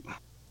sweet.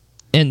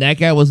 And that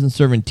guy wasn't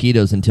serving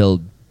Tito's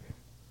until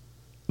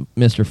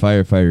Mr.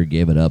 Firefighter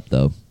gave it up,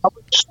 though.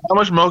 How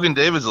much Mogan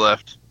David's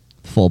left?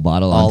 Full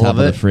bottle All on top of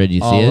of it. the fridge. You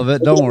see All it? of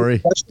it. Don't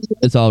worry,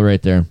 It's all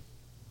right there.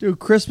 dude.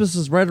 Christmas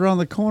is right around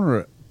the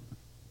corner.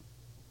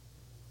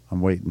 I'm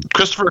waiting.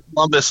 Christopher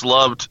Columbus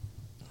loved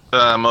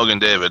Mogan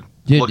David.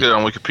 Dude. Look at it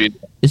on Wikipedia.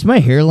 Does my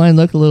hairline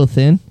look a little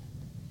thin?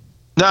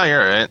 No,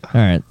 you're all right.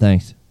 All right,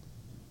 thanks.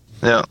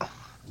 Yeah.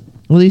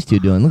 What are these two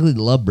doing? Look at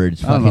the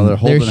lovebirds. I don't Fucking, know, they're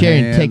holding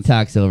sharing hands.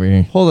 TikToks over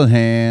here. Holding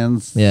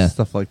hands. Yeah.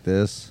 Stuff like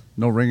this.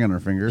 No ring on her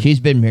finger. She's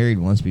been married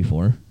once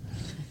before.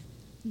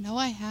 No,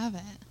 I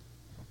haven't.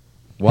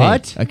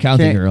 What? Hey,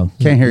 accounting Can't- girl.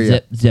 Can't hear you.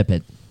 Zip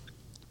it.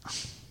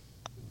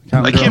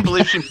 I can't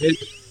believe she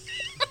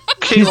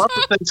came up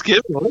to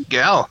Thanksgiving. What a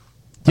gal.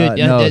 Dude,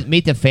 no.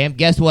 meet the fam.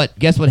 Guess what?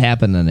 Guess what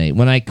happened tonight?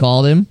 When I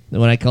called him,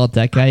 when I called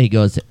that guy, he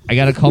goes, "I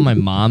got to call my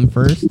mom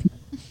first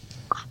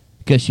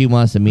because she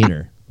wants to meet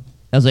her."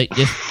 I was like,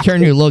 "Just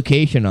turn your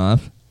location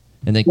off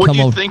and then What come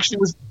do you over." think she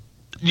was?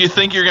 Do you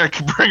think you're gonna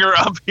bring her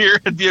up here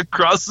and be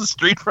across the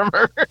street from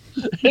her?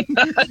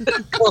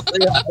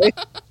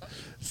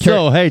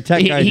 So, hey,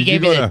 tech He- guy, he did you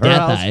gave me go the to her death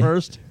house eye.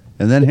 first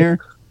and then here?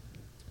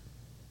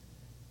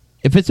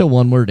 If it's a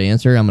one-word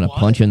answer, I'm gonna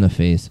punch you in the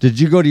face. Did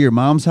you go to your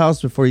mom's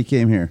house before you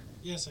came here?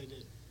 Yes, I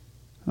did.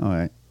 All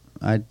right.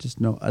 I just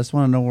want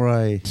to know where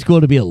I.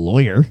 School to be a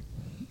lawyer.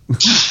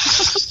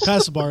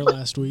 Passed the bar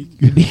last week.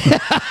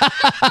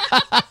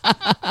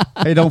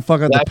 Hey, don't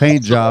fuck up the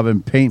paint job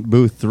in Paint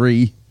Booth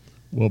 3.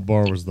 What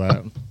bar was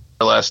that?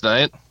 Last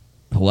night,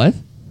 What?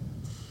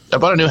 I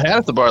bought a new hat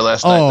at the bar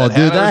last night. Oh, dude,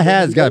 hat that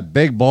hat's got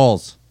big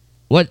balls.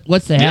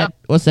 What's the hat? Yeah.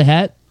 What's the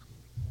hat?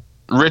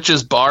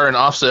 Rich's Bar and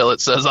Off Sale. It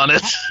says on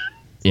it.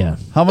 Yeah,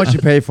 How much you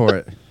pay for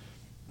it?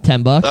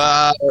 $10.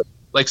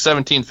 Like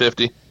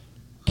 $17.50.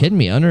 Kidding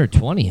me? Under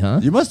 20, huh?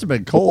 You must have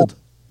been cold.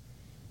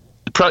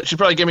 She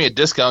probably gave me a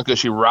discount because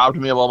she robbed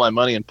me of all my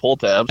money in pull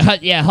tabs.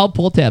 Yeah, how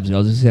pull tabs go? I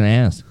was just gonna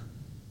ask.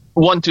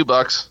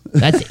 $2.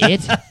 That's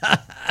it?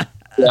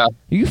 Yeah. Are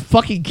you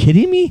fucking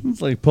kidding me?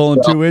 It's like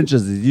pulling 2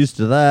 inches. He's used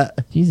to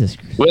that. Jesus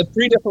Christ. We had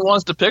 3 different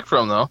ones to pick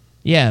from, though.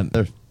 Yeah.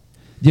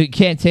 Dude,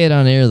 can't say it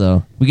on air,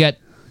 though. We got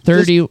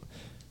 30.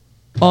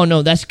 Oh,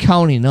 no, that's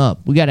counting up.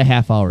 We got a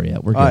half hour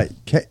yet. We're good. All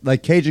right.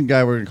 Like Cajun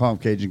guy, we're going to call him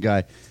Cajun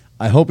guy.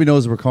 I hope he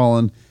knows we're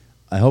calling.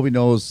 I hope he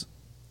knows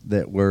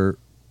that we're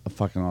a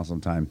fucking awesome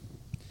time.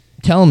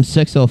 Tell him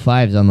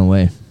 605's on the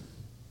way.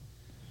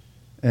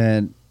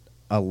 And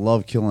I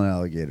love killing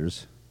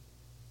alligators.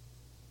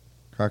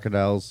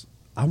 Crocodiles.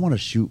 I want to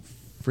shoot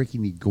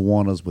freaking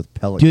iguanas with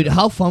pellet Dude, guns.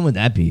 how fun would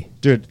that be?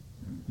 Dude,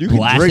 you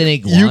Blasting can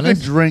drink. You iguanas?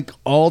 can drink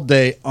all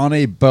day on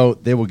a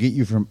boat. They will get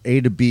you from A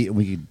to B,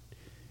 and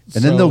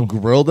then they'll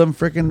grill them.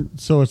 Freaking.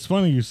 So it's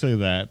funny you say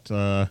that.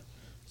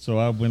 So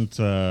I went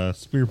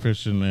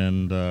spearfishing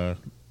in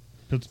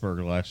Pittsburgh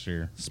last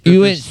year.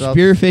 You went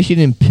spearfishing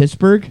in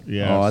Pittsburgh?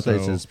 Yeah. Oh, I thought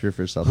you said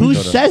spearfish South Who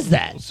Dakota. says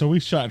that? So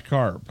we shot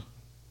carp.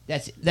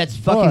 That's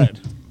fucking.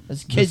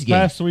 That's kids This game.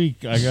 past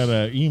week, I got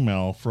an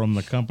email from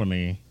the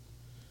company.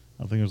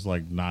 I think it was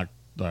like I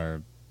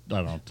don't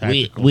know,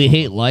 tactical. We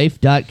hate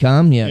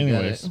life.com. Yeah.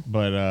 Anyways, got it.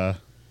 but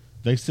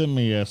they sent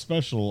me a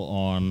special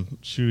on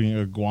shooting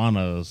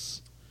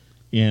iguanas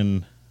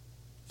in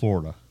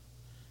Florida.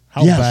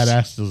 How Yes.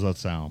 badass does that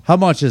sound? How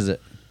much is it?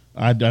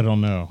 I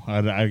don't know.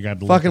 I got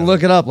to Fucking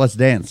look it up. Let's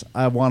dance.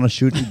 I want to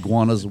shoot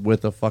iguanas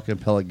with a fucking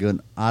pellet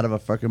gun out of a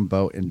fucking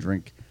boat and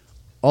drink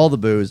all the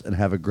booze and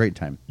have a great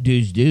time.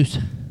 Deuce.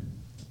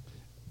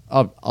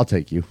 I'll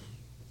take you.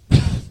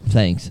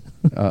 Thanks.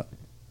 Well,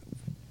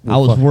 I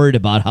was fuck. worried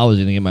about how I was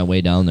going to get my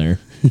way down there.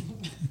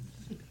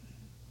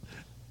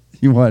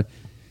 You want?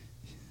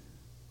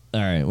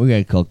 All right, we got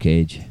to call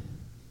Cage.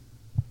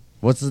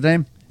 What's his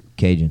name?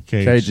 Cajun.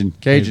 Cajun.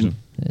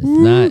 It's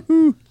not.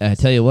 I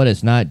tell you what,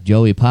 it's not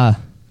Joey Pa.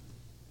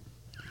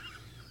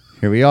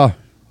 Here we are.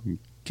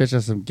 Catch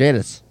us some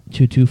gators.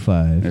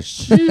 225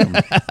 Shoot 'em.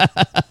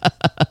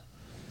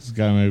 This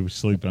guy may be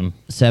sleeping.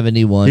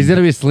 71. He's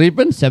gonna be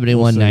sleeping.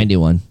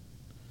 7191.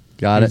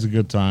 Got It's it. a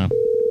good time.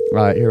 All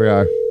right, here we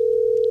are.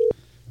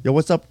 Yo,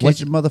 what's up,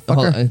 Cajun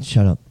motherfucker?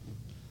 Shut up.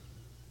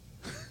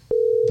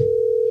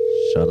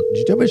 Shut up. Did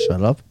you tell me to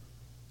shut up?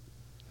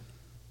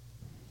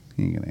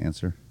 He ain't gonna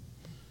answer.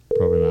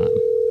 Probably not.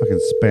 Fucking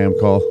spam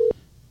call.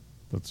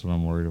 That's what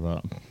I'm worried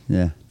about.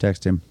 Yeah,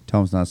 text him.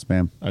 Tell him it's not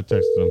spam. I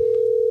texted him.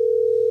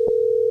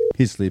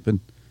 He's sleeping.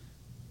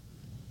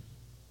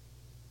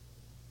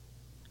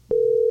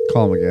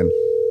 Call him again.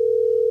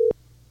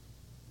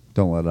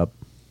 Don't let up.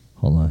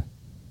 Hold on.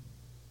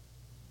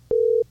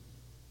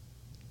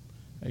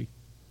 Hey.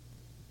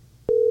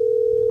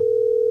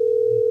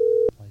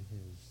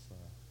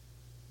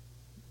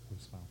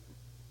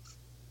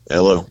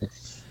 Hello.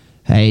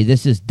 Hey,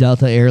 this is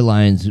Delta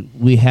Airlines.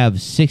 We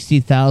have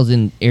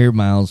 60,000 air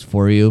miles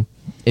for you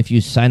if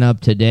you sign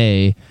up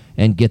today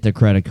and get the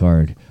credit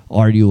card.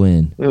 Are you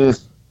in?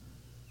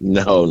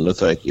 No,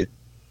 thank you.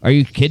 Are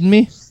you kidding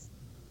me?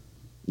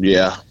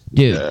 Yeah.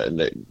 Dude.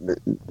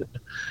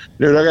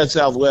 Dude, I got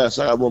Southwest.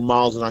 I got more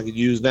miles than I could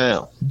use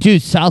now.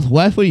 Dude,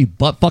 Southwest, what are you,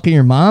 butt fucking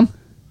your mom?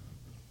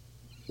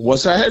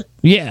 What's that?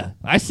 Yeah,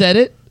 I said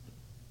it.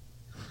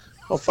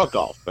 Oh, fuck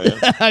off,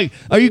 man.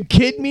 Are you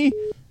kidding me?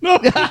 You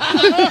just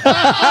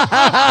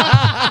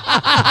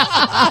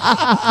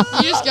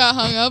got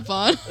hung up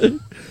on.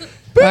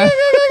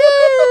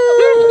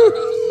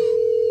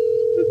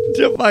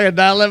 Just fucking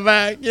dial it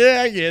back.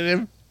 Yeah, I get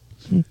him.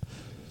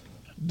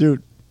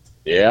 Dude.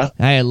 Yeah?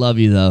 I love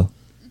you, though.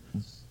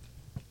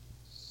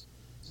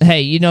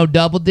 Hey, you know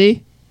Double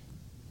D?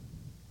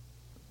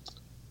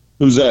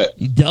 Who's that?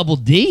 Double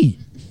D.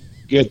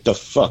 Get the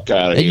fuck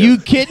out of Are here. you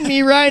kidding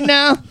me right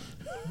now?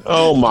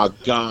 Oh, my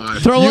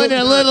God. Throw in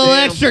a little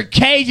extra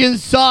Cajun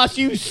sauce,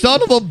 you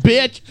son of a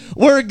bitch.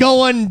 We're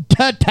going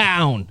to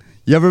town.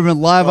 You ever been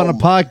live on a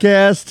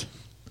podcast?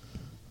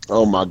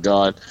 Oh, my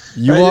God.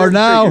 You are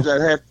now.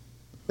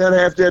 That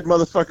half-dead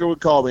motherfucker would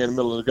call me in the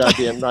middle of the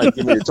goddamn night,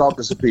 give me to talk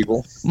to some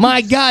people.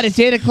 My God, it's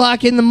 8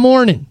 o'clock in the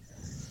morning.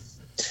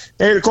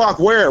 8 o'clock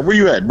where? Where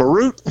you at,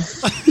 Beirut?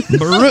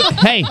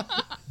 Hey,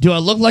 do I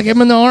look like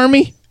I'm in the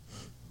Army?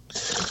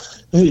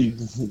 Hey,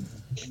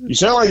 you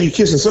sound like you're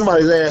kissing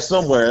somebody's ass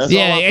somewhere. That's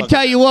Yeah, all I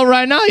tell you what,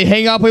 right now, you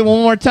hang up with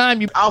one more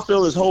time. I'll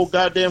fill this whole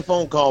goddamn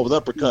phone call with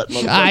uppercut,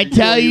 motherfucker. I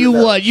tell you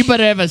what, you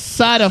better have a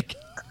side of...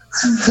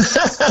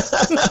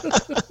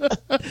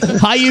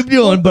 How you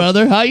doing,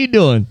 brother? How you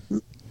doing?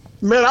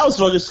 Man, I was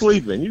fucking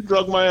sleeping. You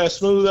drug my ass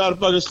smooth out of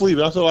fucking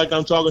sleeping. I feel like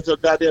I'm talking to a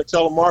goddamn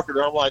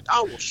telemarketer. I'm like,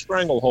 I will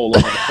stranglehold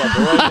that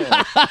motherfucker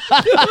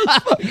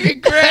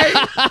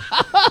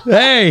right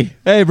now.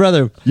 Hey,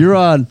 brother. You're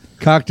on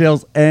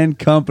Cocktails and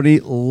Company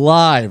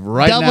live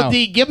right now. Double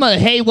D, give him a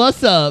hey,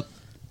 what's up?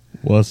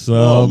 What's up?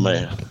 Oh,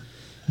 man.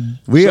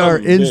 We Son are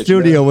of a in bitch,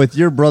 studio man. with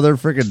your brother,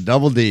 freaking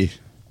Double D.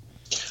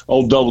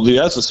 Oh, Double D,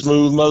 that's a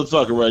smooth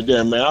motherfucker right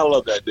there, man. I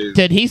love that dude.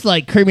 Dude, he's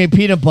like creamy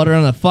peanut butter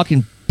on a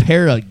fucking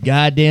pair of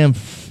goddamn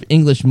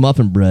English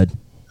muffin bread.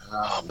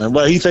 Oh, man,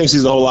 but he thinks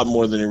he's a whole lot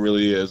more than he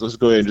really is. Let's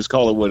go ahead and just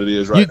call it what it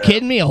is right You now.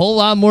 kidding me? A whole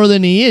lot more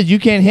than he is. You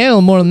can't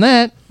handle more than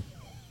that.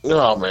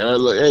 No, man.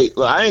 Look, hey,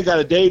 look, I ain't got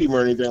to date him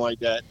or anything like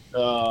that,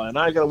 and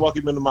I ain't got to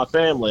welcome him into my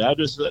family. I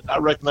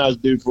recognize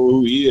the dude for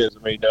who he is. I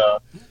mean,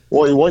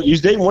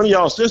 he's dating one of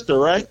y'all's sister,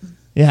 right?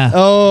 Yeah.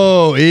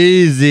 Oh,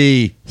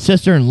 easy.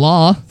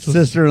 Sister-in-law.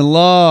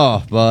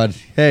 Sister-in-law, bud.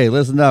 Hey,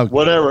 listen now.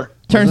 Whatever.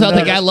 Turns out the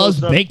That's guy loves close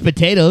enough. baked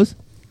potatoes.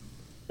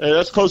 Hey,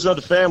 that's close enough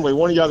to family.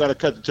 One of y'all got to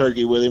cut the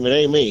turkey with him. It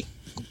ain't me.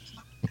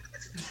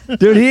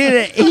 Dude,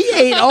 he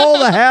ate all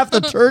the half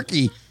the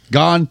turkey.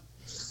 Gone.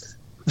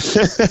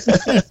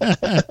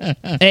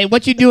 Hey,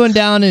 what you doing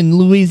down in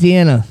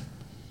Louisiana?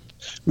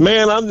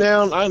 Man, I'm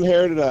down. I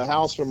inherited a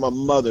house from my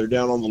mother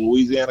down on the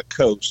Louisiana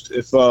coast.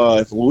 If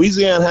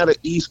Louisiana had an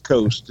East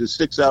Coast, it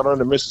sticks out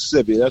under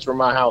Mississippi. That's where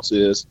my house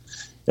is,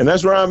 and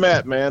that's where I'm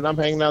at, man. I'm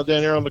hanging out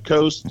down here on the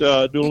coast,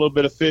 doing a little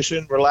bit of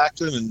fishing,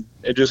 relaxing,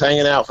 and just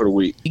hanging out for the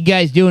week. You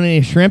guys doing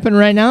any shrimping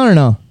right now or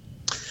no?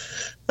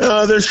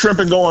 There's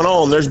shrimping going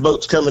on. There's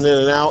boats coming in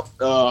and out.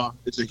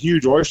 It's a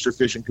huge oyster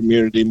fishing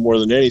community more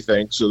than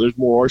anything, so there's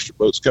more oyster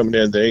boats coming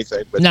in than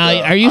anything. But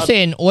Now, are you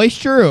saying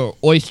oyster or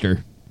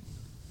oyster?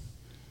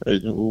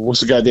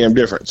 What's the goddamn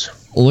difference?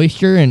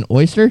 Oyster and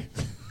oyster?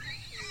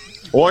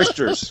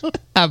 Oysters.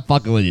 I'm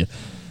fucking with you.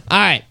 All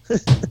right.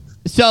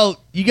 So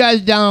you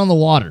guys down on the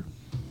water?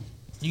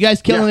 You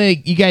guys killing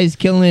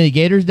any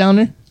gators down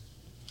there?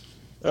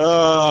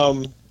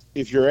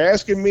 If you're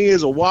asking me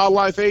as a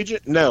wildlife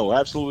agent, no,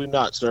 absolutely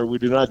not, sir. We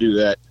do not do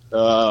that.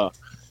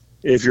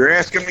 If you're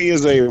asking me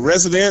as a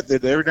resident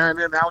that every now and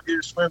then an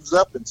alligator swims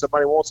up and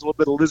somebody wants a little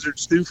bit of lizard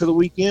stew for the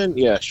weekend,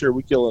 yeah, sure,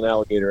 we kill an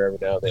alligator every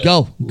now and then.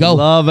 Go.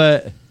 Love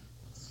it.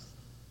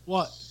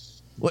 What?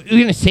 What,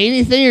 you gonna say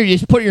anything, or you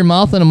just put your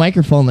mouth on a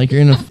microphone like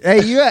you're gonna?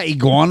 Hey, you got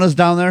iguanas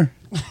down there?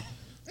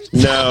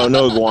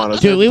 No iguanas.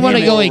 Dude, we want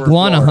to go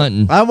iguana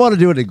hunting. I want to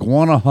do an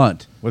iguana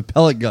hunt with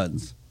pellet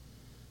guns.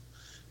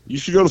 You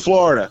should go to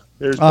Florida.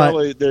 There's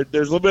probably there's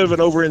a little bit of an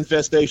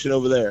overinfestation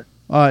over there.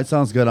 All right,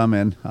 sounds good. I'm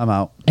in. I'm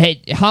out.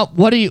 Hey,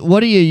 what do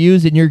you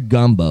use in your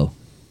gumbo?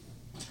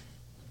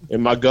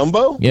 In my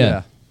gumbo?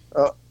 Yeah.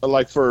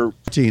 Like for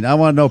protein. I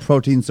want to know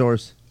protein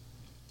source.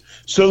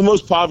 So the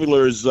most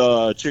popular is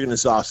chicken and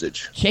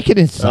sausage. Chicken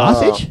and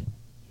sausage?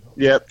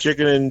 Yep,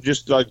 chicken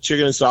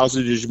and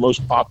sausage is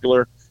most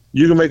popular.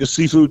 You can make a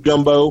seafood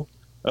gumbo.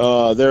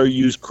 They'll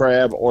use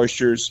crab,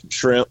 oysters,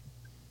 shrimp,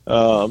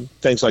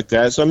 things like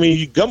that. So I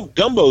mean,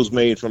 gumbo's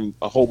made from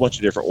a whole bunch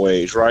of different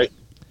ways, right?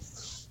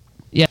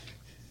 Yeah.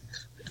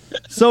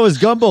 So is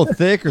gumbo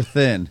thick or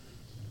thin?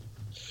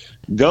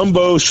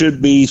 Gumbo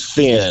should be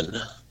thin.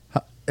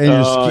 And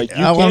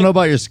your I want to know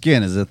about your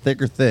skin. Is it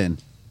thick or thin?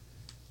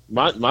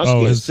 My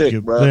skin's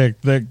thick, bro.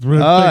 Thick,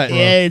 really All thick, right. bro.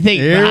 Yeah,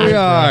 Here we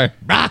are.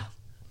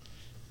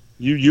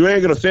 You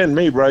ain't gonna offend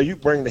me, bro. You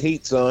bring the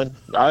heat, son.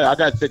 I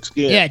got thick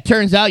skin. Yeah, it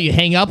turns out you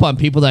hang up on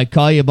people that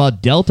call you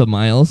about Delta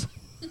miles.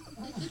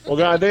 Well,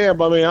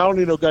 goddamn. I mean, I don't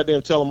need no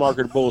goddamn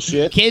telemarketer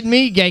bullshit. Kidding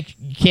me? You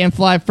can't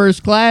fly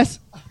first class,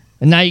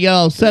 and now you got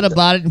all upset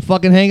about it and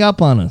fucking hang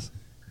up on us.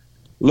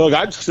 Look,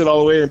 I just sit all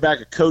the way in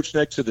back of coach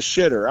next to the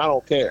shitter. I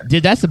don't care.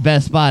 Dude, that's the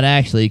best spot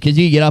actually, because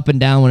you get up and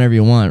down whenever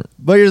you want.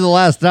 But you're the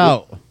last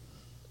out.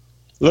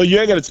 Look, you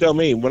ain't got to tell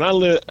me. When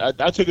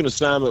I took an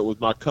assignment with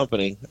my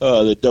company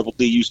that Double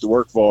D used to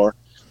work for.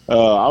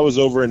 I was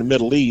over in the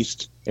Middle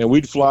East, and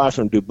we'd fly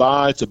from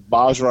Dubai to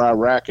Basra,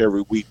 Iraq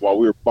every week while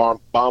we were bombing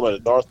the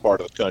north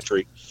part of the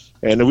country.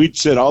 And we'd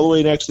sit all the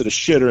way next to the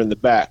shitter in the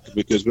back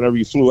because whenever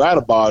you flew out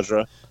of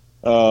Basra,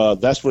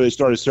 that's where they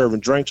started serving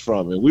drinks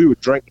from. And we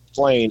would drink the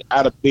plane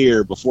out of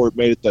beer before it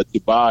made it to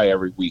Dubai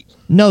every week.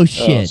 No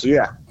shit. So,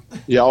 yeah.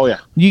 Yeah, oh, yeah.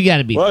 You got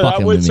to be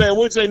fucking with me. I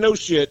wouldn't say no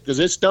shit because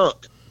it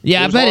stunk.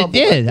 Yeah, I bet it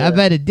did. I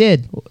bet it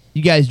did.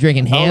 You guys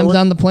drinking hams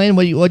on the plane?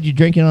 What you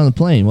drinking on the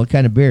plane? What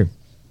kind of beer?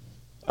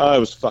 It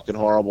was fucking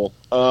horrible.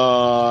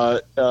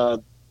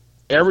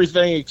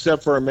 Everything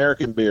except for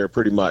American beer,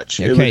 pretty much.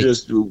 Okay. It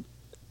was just,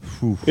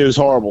 it was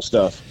horrible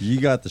stuff.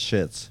 You got the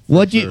shits.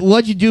 What'd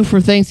you do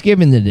for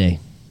Thanksgiving today?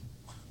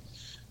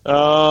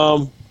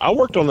 I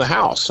worked on the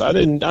house. I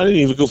didn't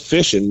even go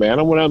fishing, man.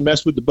 I went out and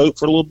messed with the boat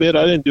for a little bit.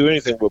 I didn't do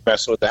anything but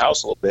messing with the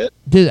house a little bit.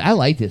 Dude, I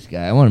like this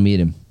guy. I want to meet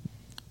him.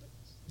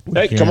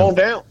 Hey, come on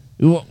down.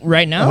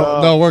 Right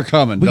now? No, we're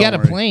coming. We Don't got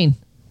worry. a plane.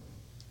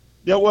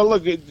 Yeah, well,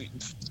 look,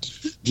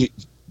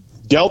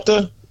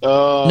 Delta.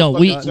 No,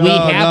 we have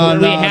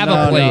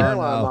a plane.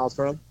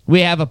 No. We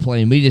have a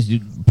plane. We just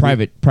do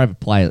private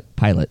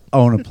pilot.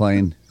 Own a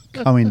plane.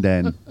 Coming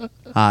down.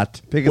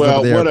 Hot. Pick us up Well,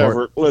 at the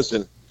whatever. airport.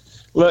 Listen,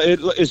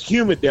 it's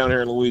humid down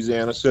here in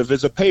Louisiana, so if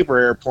it's a paper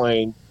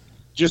airplane,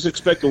 just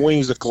expect the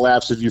wings to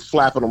collapse if you're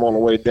flapping them on the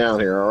way down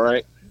here, all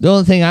right? The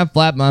only thing I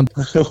flap my...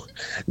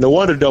 No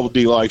wonder Double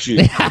D likes you.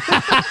 No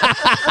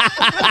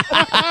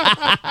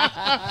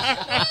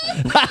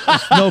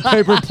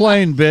paper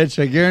plane,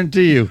 bitch. I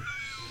guarantee you.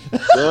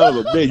 Son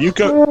of a bitch. You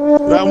come.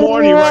 I'm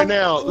warning you right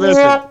now.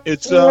 Listen,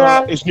 it's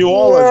New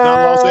Orleans,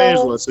 not Los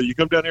Angeles. So you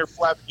come down here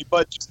flapping your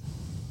butt.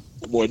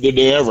 Boy, did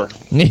they ever?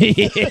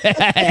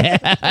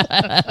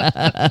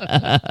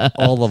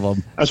 All of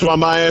them. That's why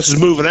my ass is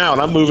moving out.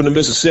 I'm moving to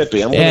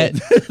Mississippi. I'm gonna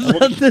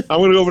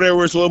go over there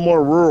where it's a little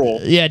more rural.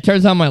 Yeah, it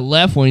turns out my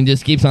left wing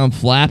just keeps on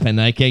flapping.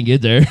 I can't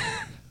get there.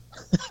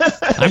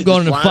 I'm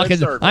going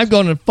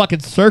to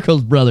fucking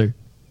circles, brother.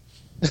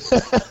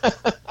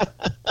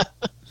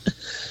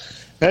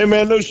 Hey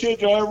man, no shit.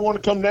 Y'all ever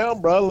want to come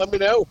down, bro? Let me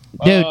know,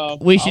 dude.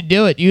 We should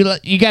do it. You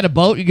got a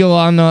boat? You go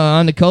on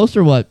the coast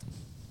or what?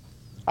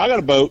 I got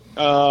a boat.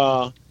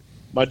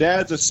 my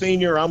dad's a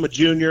senior, I'm a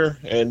junior,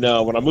 and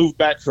when I moved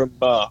back from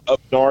up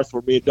north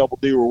where me and Double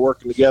D were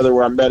working together,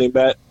 where I met him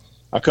at,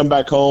 I come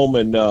back home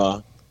and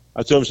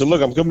I told him, I said,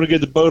 look, I'm coming to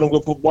get the boat. I'm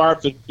going to put wire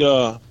up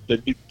the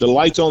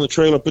lights on the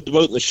trailer, put the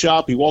boat in the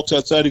shop. He walks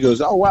outside. He goes,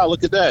 oh, wow,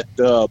 look at that.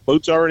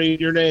 Boat's already in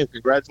your name.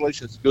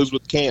 Congratulations. It goes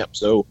with camp.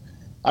 So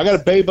I got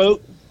a bay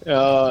boat,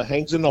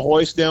 hangs in the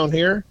hoist down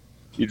here.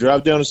 You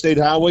drive down the state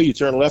highway. You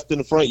turn left in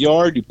the front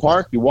yard. You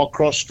park. You walk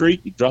across the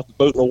street. You drop the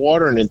boat in the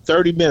water. And in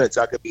 30 minutes,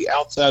 I could be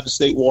outside the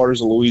state waters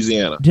of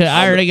Louisiana. Dude,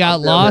 I already got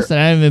lost, and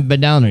I haven't even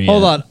been down there yet.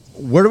 Hold on.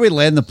 Where do we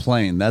land the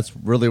plane? That's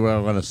really where I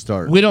want to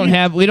start. We don't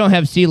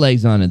have sea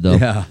legs on it though.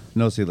 Yeah,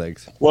 no sea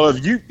legs. Well,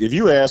 if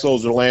you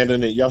assholes are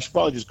landing it, y'all should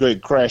probably just go ahead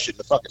and crash it in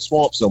the fucking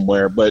swamp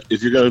somewhere. But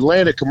if you're going to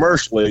land it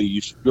commercially,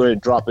 you should go ahead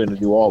and drop into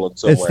New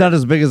Orleans somewhere. It's not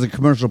as big as a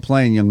commercial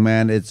plane, young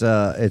man. It's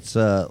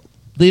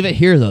Leave it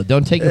here though.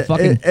 Don't take the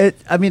fucking.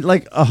 I mean,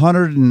 like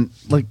 100 and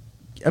like,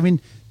 I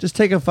mean, just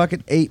take a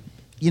fucking an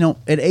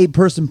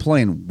 8-person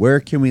plane. Where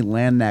can we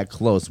land that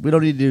close? We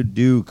don't need to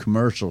do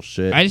commercial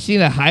shit. I just need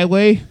a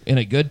highway and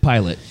a good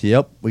pilot.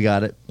 Yep, we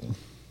got it.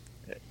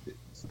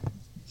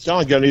 It's not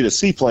like you're going to need a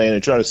seaplane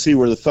and try to see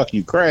where the fuck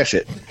you crash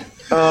it.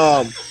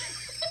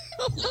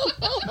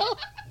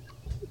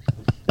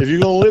 If you're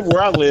going to live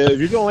where I live, if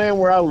you're going to land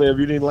where I live,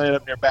 you need to land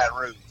up near Baton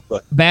Rouge.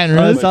 But Baton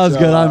Oh, Rouge. that sounds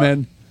good. I'm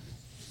in.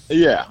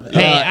 yeah.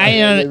 Hey,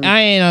 I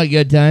ain't on a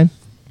good time.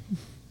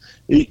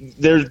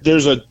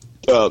 There's a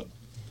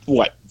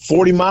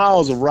 40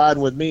 miles of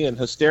riding with me in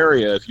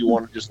Hysteria if you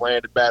want to just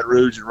land at Baton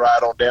Rouge and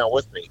ride on down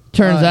with me.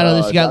 Turns out I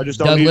just I got just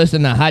don't done need-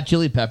 listening to Hot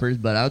Chili Peppers,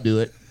 but I'll do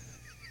it.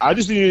 I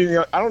don't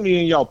need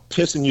any of y'all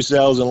pissing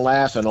yourselves and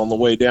laughing on the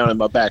way down in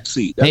my back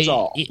seat. That's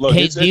all. Look,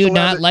 hey, it's do you 11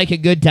 not like a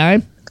good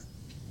time?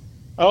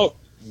 Oh,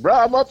 bro,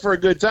 I'm up for a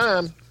good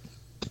time.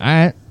 All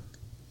right.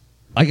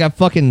 I got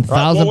fucking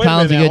 1,000 wait a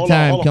pounds of minute now. good Hold on,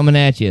 time hold on. coming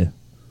at you.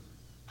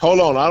 Hold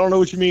on, I don't know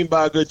what you mean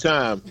by a good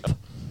time.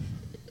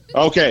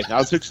 Okay, I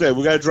was going to say,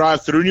 we got to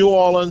drive through New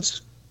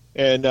Orleans,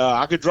 and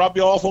I could drop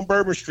you off on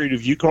Bourbon Street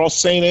if you cross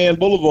St. Anne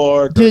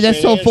Boulevard. Dude, that's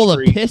St. so Anne full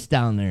Street. of piss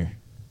down there.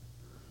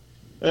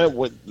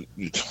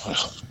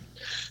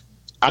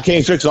 I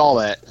can't fix all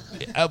that.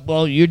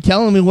 Well, you're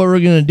telling me what we're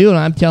going to do, and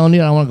I'm telling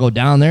you I want to go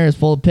down there. It's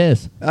full of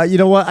piss. You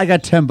know what? I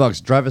got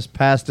 $10. Drive us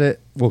past it.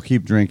 We'll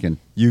keep drinking.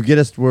 You get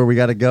us to where we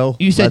got to go.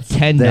 You said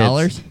That's-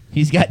 $10?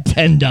 He's got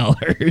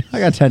 $10. I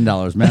got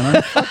 $10,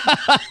 man.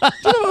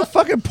 I'm a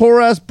fucking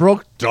poor ass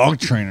broke dog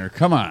trainer.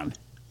 Come on.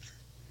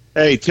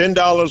 Hey,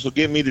 $10 will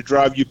get me to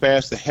drive you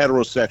past the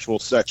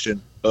heterosexual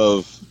section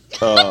of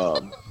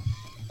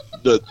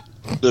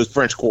the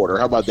French Quarter.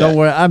 How about that? Don't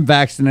worry. I'm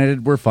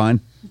vaccinated. We're fine.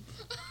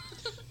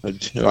 I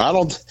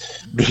don't.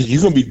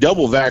 You're gonna be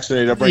double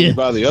vaccinated. I'll bring you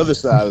by the other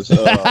side of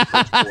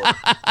French Quarter.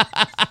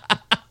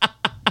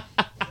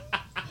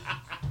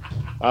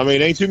 I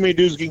mean, ain't too many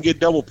dudes can get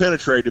double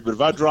penetrated, but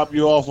if I drop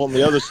you off on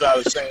the other side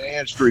of St.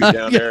 Anne Street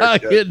down there, I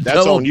get that's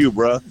double- on you,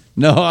 bro.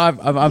 No,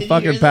 I'm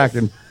fucking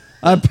packing.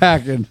 I'm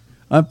packing.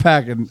 I'm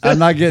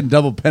not getting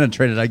double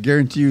penetrated. I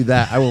guarantee you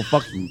that. I will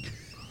fucking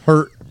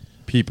hurt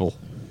people.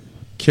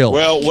 Kill.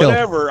 Well, Kill.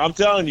 whatever. I'm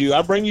telling you,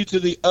 I bring you to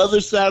the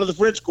other side of the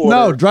French Quarter.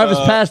 No, drive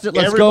us past it.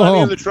 Let's go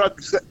home.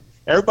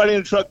 Everybody in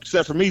the truck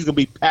except for me is gonna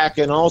be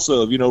packing.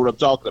 Also, if you know what I'm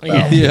talking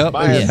about. Yep,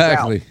 My ass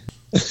exactly.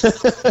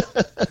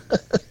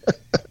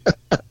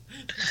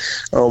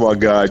 Oh my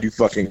God, you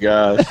fucking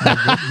guys!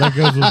 That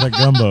goes with the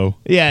gumbo.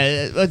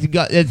 Yeah, let's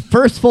go. It's the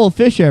first full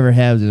fish I ever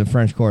have in the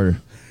French Quarter.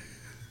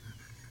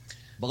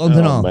 Bones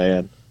and all.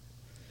 Man.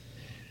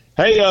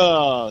 Hey,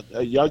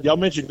 y'all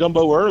mentioned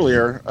gumbo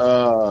earlier.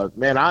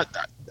 Man,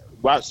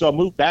 so I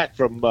moved back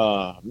from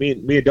me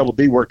and Double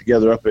D worked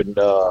together up in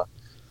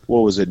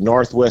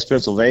Northwest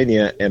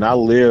Pennsylvania, and I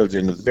lived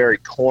in the very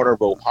corner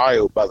of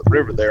Ohio by the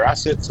river there. I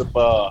sent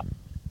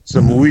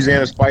some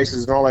Louisiana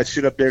spices and all that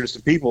shit up there to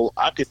some people.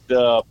 I could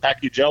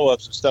pack your Joe up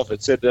some stuff and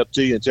send it up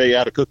to you and tell you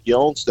how to cook your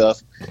own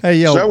stuff. Hey,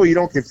 yo. So that way you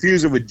don't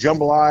confuse it with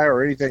jambalaya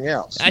or anything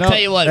else. I tell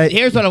you what, hey.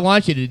 here's what I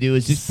want you to do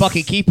is just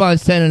fucking keep on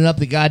sending up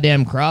the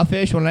goddamn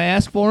crawfish when I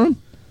ask for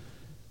them.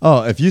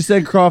 Oh, if you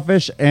send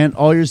crawfish and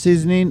all your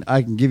seasoning,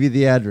 I can give you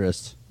the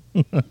address.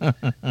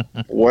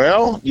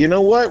 Well, you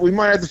know what? We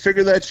might have to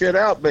figure that shit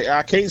out, but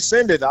I can't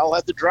send it. I'll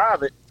have to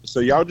drive it. So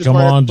y'all just Come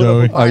might have on, to put up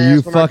Joey. with my Are you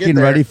ass when I get fucking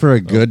there. ready for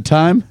a good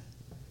time?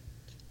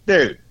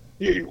 Dude?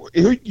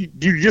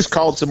 You just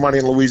called somebody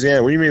in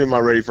Louisiana. What do you mean am I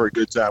ready for a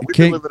good time? We've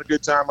been Can't- living a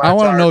good time. I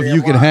want to know if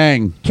you can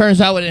hang. Turns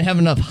out we didn't have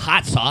enough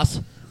hot sauce.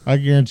 I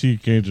guarantee you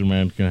Cajun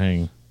Man can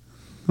hang.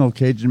 Oh,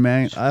 Cajun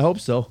man. I hope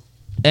so.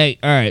 Hey,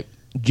 all right.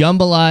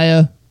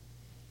 Jambalaya,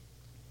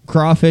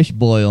 crawfish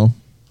boil,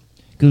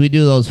 because we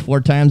do those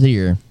 4 times a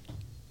year.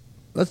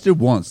 Let's do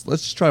once.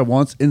 Let's just try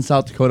once in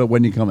South Dakota.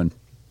 When you coming?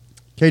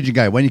 Cajun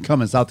guy, when you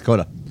coming, South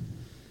Dakota?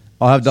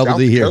 I'll have Double South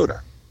D here.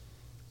 Dakota.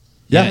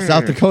 Yeah,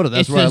 South Dakota.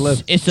 That's where I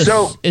live. It's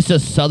a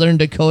southern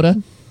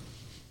Dakota.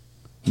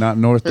 Not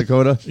North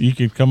Dakota. You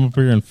could come up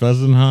here and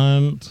pheasant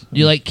hunt.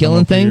 You like Come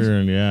killing up things? here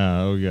and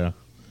yeah.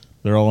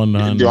 They're all in the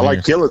hunt. Do I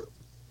like killing?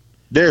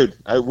 Dude,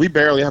 we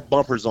barely have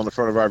bumpers on the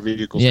front of our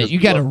vehicles. Yeah, 'cause you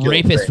we got a love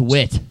killing rapist things.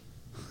 wit.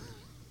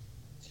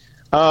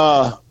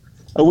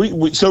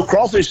 So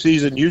crawfish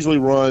season usually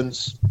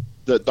runs.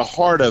 The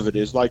heart of it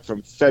is like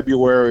from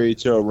February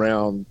to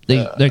around.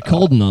 They're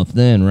cold enough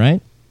then,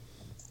 right?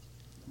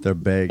 They're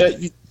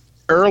big.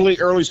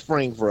 Early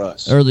spring for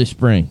us. Early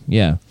spring,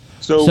 yeah.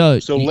 So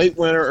late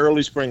winter,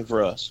 early spring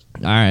for us.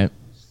 All right.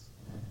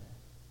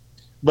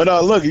 But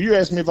look, if you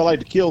ask me if I like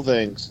to kill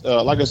things,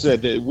 like I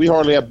said, we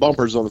hardly have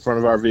bumpers on the front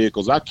of our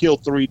vehicles. I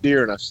killed 3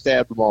 deer and I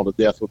stabbed them all to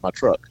death with my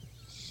truck.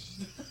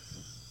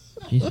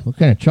 Jeez, what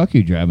kind of truck are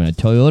you driving? A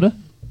Toyota?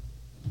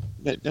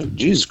 No,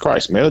 Jesus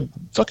Christ, man.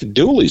 Fucking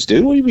dualies,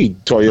 dude. What do you mean,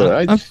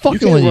 Toyota? I'm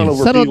fucking with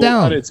you. Settle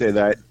down. I didn't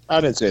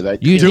say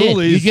that. You did.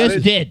 Dualies. You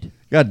just did.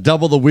 Got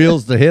double the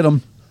wheels to hit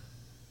them.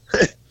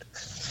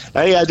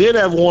 Hey, I did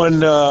have one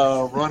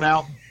run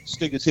out,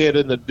 stick his head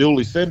in the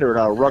dually fender, and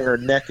I wrung her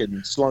neck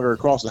and slung her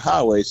across the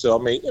highway. So,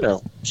 I mean,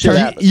 shit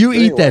happens. You But eat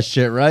anyway. that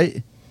shit,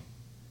 right?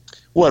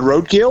 What,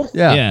 roadkill?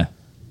 Yeah.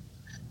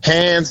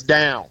 Hands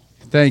down.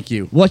 Thank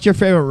you. What's your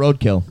favorite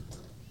roadkill?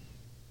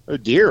 A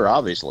deer,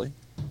 obviously.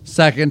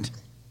 Second.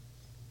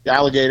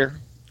 Alligator.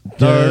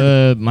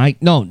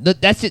 Mike. No,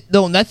 that's it.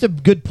 No, that's a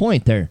good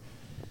point there.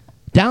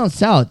 Down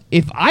south,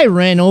 if I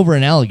ran over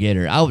an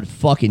alligator, I would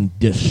fucking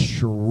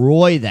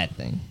destroy that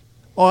thing.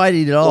 Oh, I'd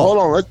eat it Well, all.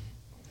 hold on.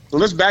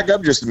 Let's back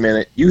up just a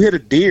minute. You hit a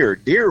deer.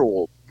 Deer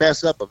will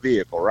mess up a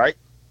vehicle, right?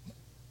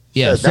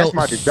 Yeah, That's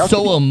my deductible.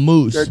 so a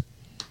moose.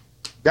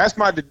 That's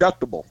my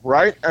deductible,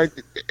 right? I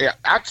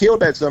killed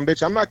that son of a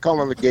bitch. I'm not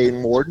calling the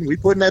game warden. We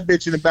putting that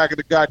bitch in the back of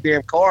the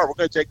goddamn car. We're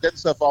gonna take that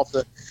stuff off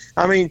the.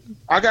 I mean,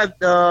 I got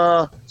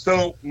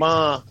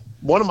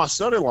one of my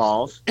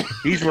son-in-laws.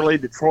 He's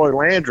related to Troy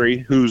Landry,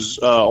 who's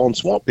on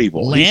Swamp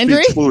People. Landry?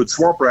 He speaks fluid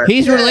swamp rat.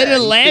 He's related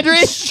to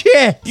Landry?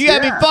 Shit, you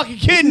gotta Yeah. be fucking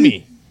kidding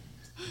me.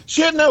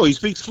 Shit, no, he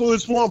speaks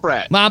fluid swamp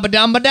rat. Mama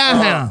dum ba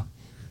down.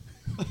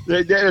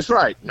 That's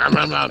right. No.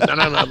 That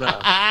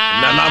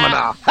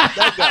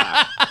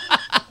guy.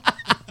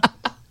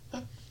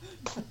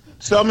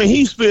 So, I mean,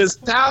 he spends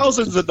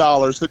thousands of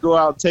dollars to go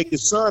out and take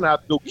his son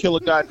out to go kill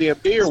a goddamn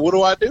deer. What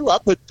do? I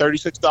put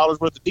 $36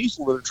 worth of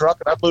diesel in the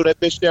truck, and I blew that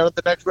bitch down at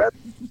the next rep.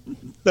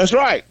 That's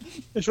right.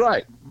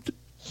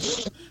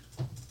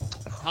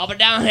 Mama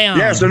down.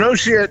 Yeah, so no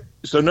shit.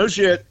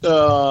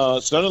 Son-in-law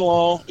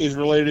is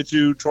related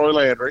to Troy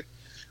Landry.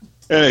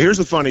 Here's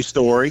a funny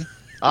story.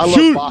 I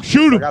love boxers.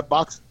 Shoot him.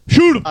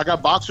 Shoot him. I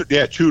got boxers.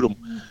 Yeah, shoot them.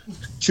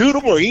 Shoot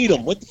them or eat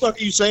them. What the fuck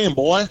are you saying,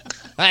 boy?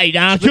 Hey,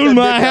 now shoot him,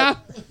 huh?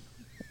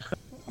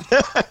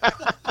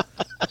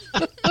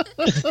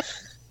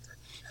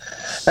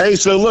 Hey,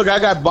 so look, I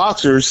got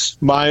boxers.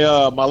 My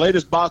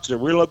latest boxer.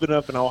 We're living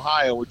up in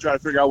Ohio. We're trying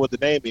to figure out what to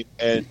name him,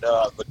 and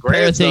the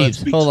grandson thieves.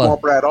 speaks Hold on.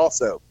 swamp rat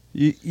also.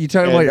 You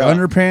talking about your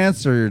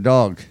underpants or your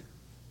dog?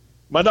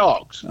 My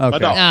dogs. My Okay.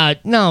 dog.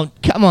 No,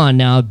 come on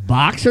now.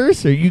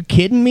 Boxers? Are you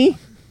kidding me?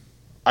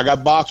 I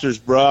got boxers,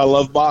 bro. I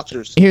love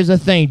boxers. Here's the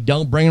thing.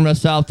 Don't bring them to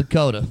South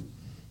Dakota.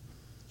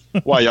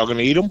 Why, y'all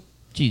gonna eat them?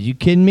 Jeez, you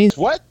kidding me?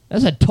 What?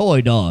 That's a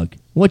toy dog.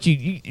 What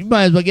you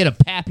might as well get a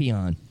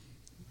Papillon.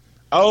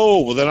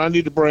 Oh, well then I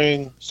need to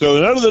bring. So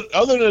other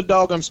than the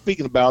dog I'm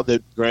speaking about,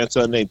 that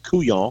grandson named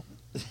Couillon.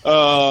 That's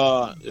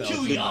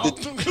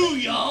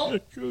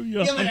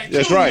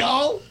right.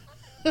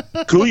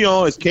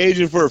 Couillon is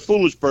Cajun for a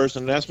foolish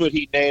person. That's what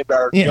he named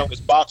our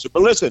youngest boxer.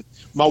 But listen,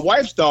 my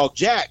wife's dog,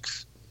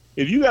 Jax.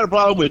 If you got a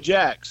problem with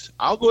Jax,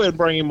 I'll go ahead and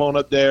bring him on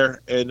up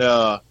there, and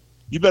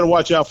you better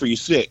watch out for your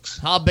 6.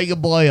 How big a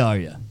boy are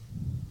you?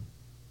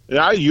 You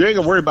ain't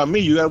gonna worry about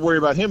me. You got to worry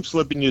about him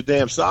slipping your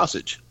damn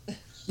sausage.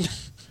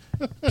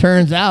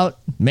 Turns out,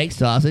 make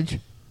sausage.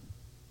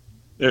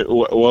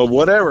 Well,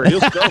 whatever.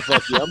 He'll skull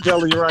fuck you. I'm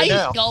telling you right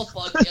now. Skull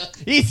fuck you.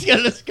 He's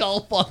gonna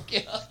skull fuck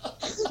you.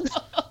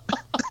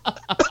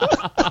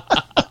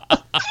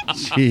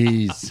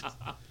 Jeez.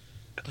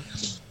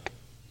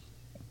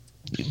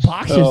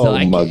 Boxers, though.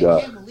 I my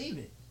God. can't believe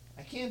it.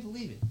 I can't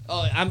believe it.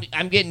 Oh,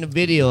 I'm getting a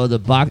video of the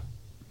box.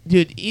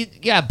 Dude, he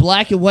got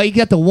black and white. He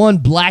got the one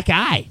black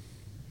eye.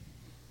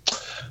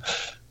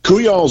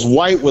 Couillon's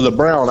white with a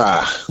brown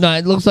eye. No,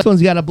 it looks like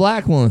one's got a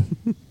black one.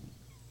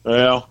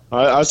 Well,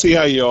 I see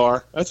how you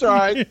are. That's all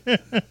right.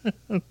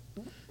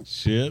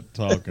 Shit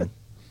talking.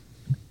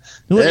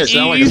 Yeah, it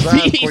sound like a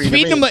sign for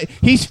you to me.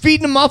 He's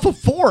feeding him off a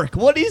fork.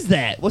 What is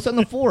that? What's on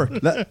the fork?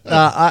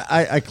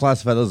 I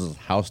classify those as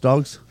house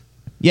dogs.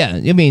 Yeah,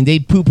 I mean, they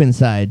poop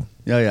inside.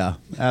 Yeah,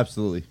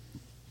 absolutely.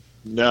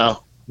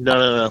 No.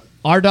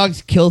 Our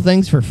dogs kill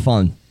things for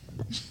fun.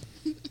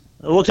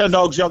 What kind of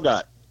dogs y'all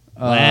got?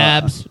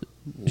 Labs,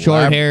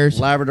 short hairs.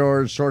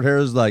 Labradors, short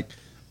hairs, like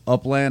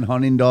upland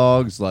hunting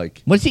dogs.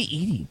 Like, What's he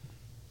eating?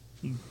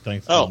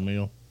 Thanksgiving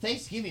meal.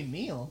 Thanksgiving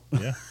meal?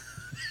 Yeah.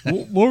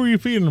 What were you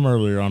feeding them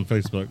earlier on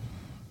Facebook?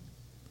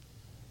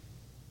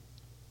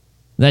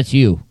 That's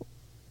you.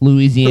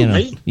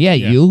 Louisiana. Who, me? Yeah,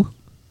 you.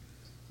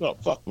 Oh,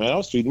 fuck, man. I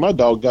was feeding my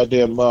dog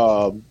goddamn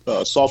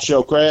soft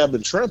shell crab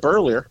and shrimp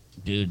earlier.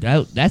 Dude,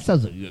 that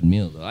sounds like a good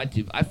meal, though.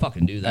 I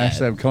fucking do that.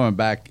 actually, I'm coming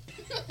back.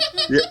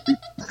 Yeah.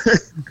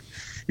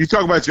 You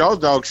talk about y'all's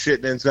dogs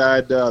shitting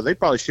inside. They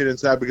probably shit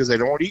inside because they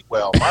don't eat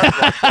well. Mine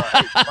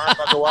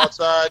go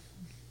outside.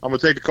 I'm gonna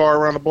take the car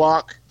around the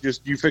block.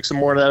 Just you fix some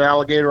more of that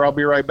alligator. I'll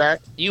be right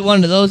back. You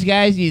one of those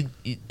guys? You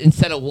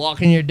instead of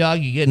walking your dog,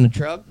 you get in the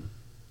truck.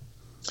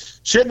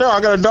 Shit, no,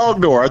 I got a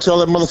dog door. I tell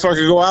that motherfucker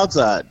to go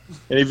outside,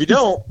 and if you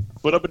don't,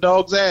 put up a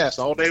dog's ass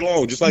all day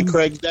long, just like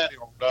Craig's daddy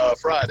on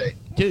Friday.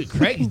 Dude,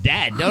 Craig's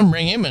dad. Don't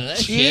bring him into that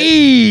shit.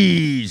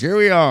 Jeez, here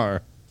we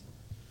are.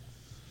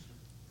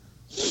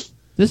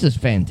 This is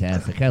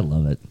fantastic. I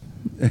love it.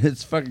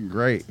 It's fucking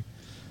great.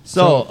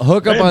 So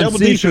hook up Man, on Double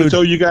D should have seafood.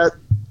 told you guys.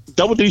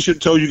 Double D should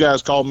have told you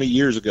guys called me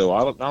years ago.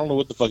 I don't know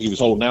what the fuck he was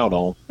holding out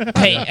on.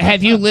 Hey,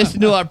 have you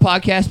listened to our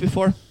podcast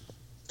before?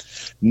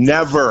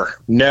 Never.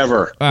 All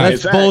right.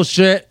 That's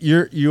bullshit.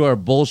 You are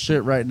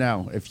bullshit right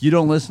now. If you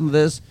don't listen to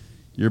this,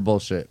 you're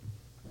bullshit.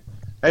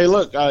 Hey,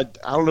 look, I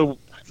don't know.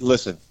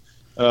 Listen,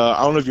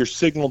 I don't know if your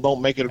signal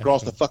don't make it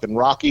across the fucking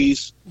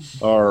Rockies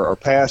or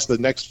past the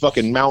next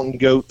fucking mountain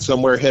goat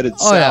somewhere headed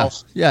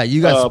south. Yeah,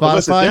 you got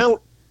Spotify.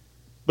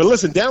 But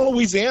listen, down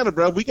Louisiana,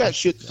 bro, we got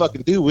shit to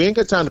fucking do. We ain't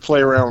got time to play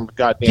around on the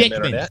goddamn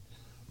internet.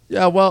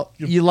 Yeah, well,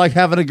 you like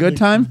having a good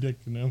time?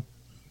 You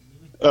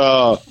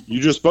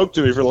just spoke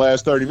to me for the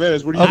last 30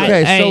 minutes. What do you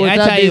Okay, think? so with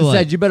that being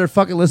said, you better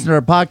fucking listen to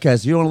our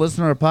podcast. If you want to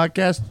listen to our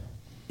podcast,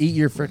 eat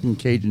your freaking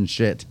Cajun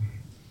shit.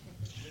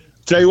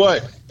 Tell you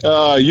what,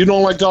 you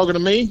don't like talking to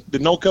me,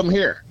 then don't come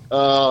here.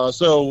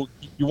 So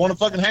you want to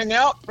fucking hang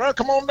out? Bro,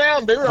 come on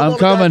down, dude. I'm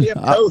coming.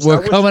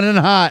 We're coming in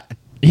hot.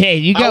 Hey,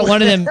 you got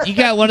one of them. You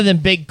got one of them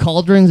big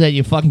cauldrons that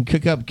you fucking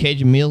cook up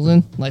Cajun meals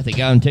in, like they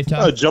got on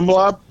TikTok.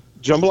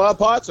 Jambalaya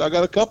pots. I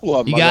got a couple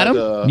of them. You got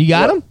them? You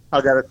got them? I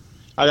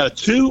got a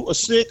 2, a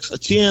 6, a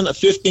 10, a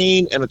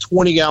 15, and a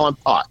 20-gallon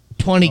pot.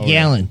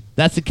 20-gallon.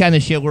 That's the kind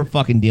of shit we're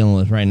fucking dealing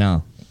with right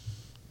now.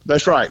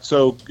 That's right.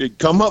 So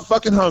come up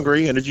fucking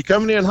hungry, and if you're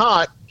coming in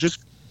hot, just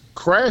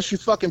crash your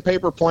fucking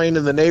paper plane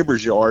in the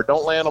neighbor's yard.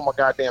 Don't land on my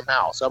goddamn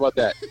house. How about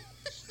that?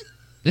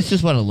 This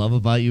is what I love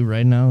about you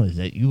right now is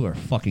that you are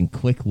fucking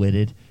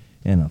quick-witted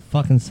and a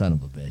fucking son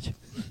of a bitch.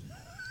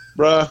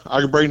 Bruh,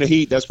 I can bring the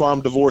heat. That's why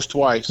I'm divorced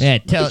twice. Yeah,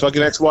 the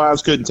fucking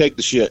ex-wives couldn't take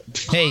the shit.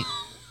 Hey,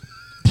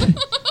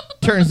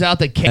 turns out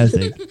that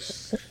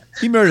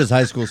he married his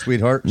high school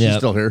sweetheart. She's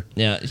still here.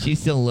 Yeah, she's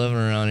still living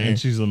around here. And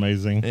she's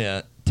amazing.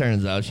 Yeah,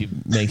 turns out she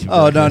makes.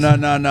 Oh,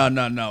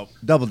 no.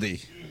 Double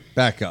D.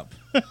 Back up.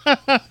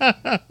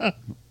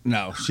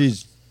 No,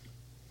 she's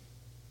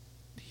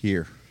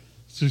here.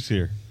 She's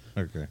here.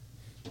 Okay.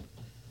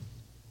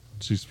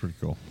 She's pretty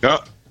cool.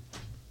 Yep.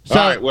 So,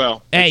 all right,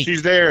 well, hey. if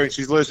she's there and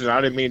she's listening. I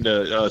didn't mean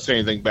to say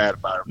anything bad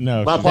about her.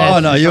 No. My Oh,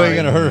 apologies. no, you ain't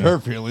going to hurt her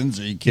feelings.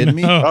 Are you kidding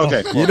me?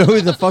 Okay. You know who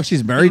the fuck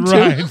she's married to?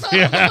 Right.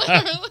 Yeah.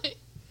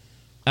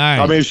 All right.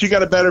 I mean, if she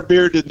got a better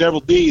beard than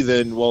Double D,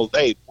 then, well,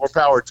 hey, more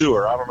power to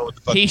her. I don't know what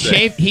the fuck He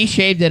to say.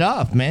 shaved it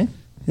off, man.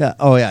 Yeah.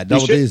 Oh, yeah.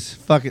 Double should- D's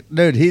fucking...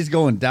 Dude, he's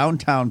going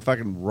downtown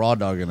fucking raw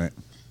dogging it.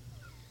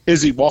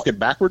 Is he walking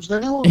backwards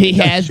now? He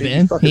God, has shit,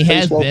 been. fucking He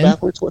face has walk been.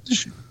 Backwards? What the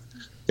shit?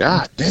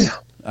 God damn.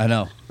 I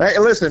know. Hey,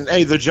 listen,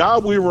 hey, the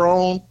job we were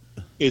on,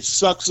 it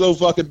sucks so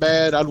fucking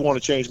bad. I'd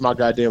want to change my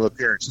goddamn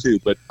appearance too,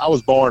 but I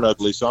was born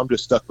ugly, so I'm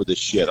just stuck with this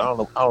shit. I don't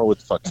know what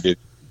the fuck to do.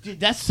 Dude,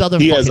 that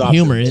southern He has fucking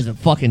humor options. isn't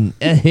fucking.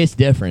 It's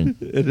different.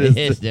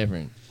 It's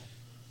different.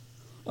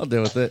 I'll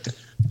deal with it.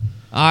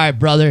 All right,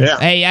 brother. Yeah.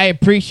 Hey, I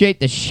appreciate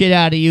the shit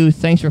out of you.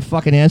 Thanks for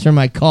fucking answering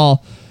my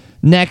call.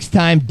 Next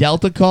time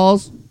Delta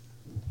calls,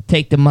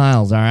 take the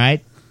miles. All right.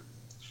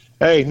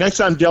 Hey, next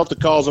time Delta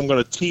calls, I'm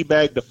going to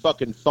teabag the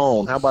fucking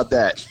phone. How about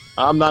that?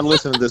 I'm not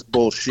listening to this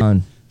bullshit.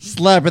 Fun.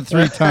 Slap it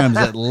 3 times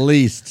at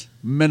least.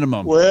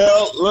 Minimum.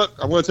 Well, look,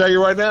 I'm going to tell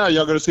you right now,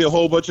 y'all going to see a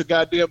whole bunch of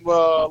goddamn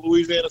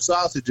Louisiana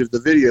sausage if the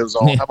video's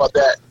on. How about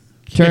that?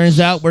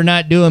 Turns out we're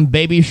not doing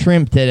baby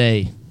shrimp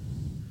today.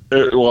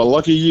 Well,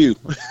 lucky you.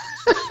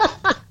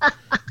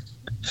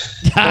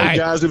 All Hey, right.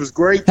 guys, it was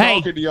great Hey,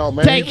 talking to y'all,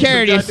 man. take Give me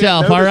care of some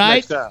yourself, goddamn all notice right?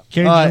 next time.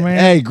 Cajun All right. man.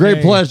 Hey,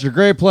 great pleasure.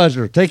 Great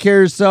pleasure. Take care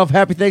of yourself.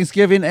 Happy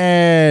Thanksgiving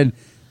and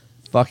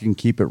fucking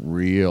keep it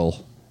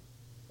real.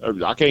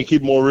 I can't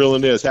keep more real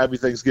than this. Happy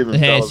Thanksgiving,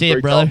 Hey, fellas. see you,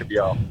 Great brother. talking to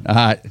y'all. All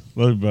right.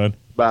 Love you, bud.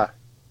 Bye.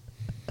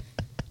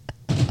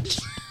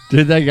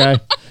 Dude, that guy.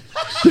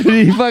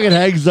 Dude, he fucking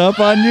hangs up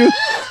on you.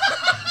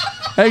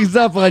 Hangs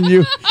up on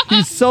you.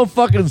 He's so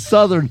fucking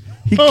southern.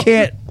 He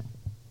can't.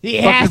 He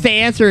has to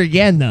answer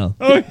again, though.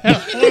 He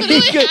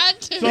really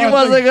had to. He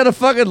wasn't going to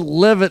fucking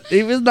live it.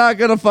 He was not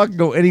going to fucking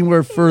go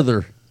anywhere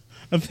further.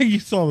 I think he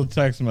saw the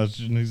text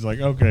message and he's like,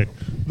 "Okay,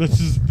 this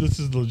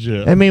is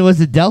legit." I mean, was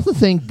the Delta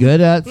thing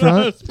good out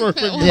front? That's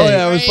perfect. Oh,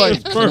 yeah, it was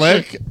Right. like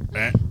click.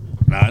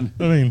 None.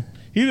 I mean,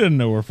 he didn't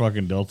know where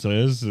fucking Delta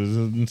is. Is it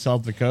in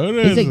South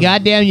Dakota? He's Is a it-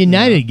 goddamn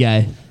United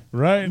guy.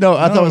 right? No,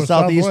 I thought it was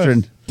Southwest.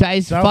 Southeastern.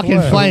 Guy's Southwest.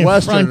 fucking flying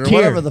Western or Frontier.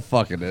 whatever the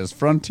fuck it is.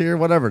 Frontier,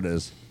 whatever it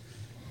is.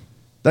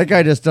 That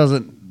guy just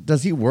doesn't.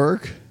 Does he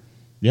work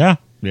Yeah.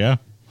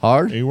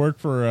 hard? He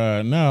worked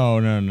for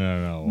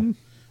no.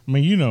 I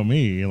mean, you know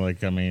me.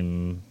 Like, I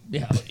mean,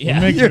 yeah.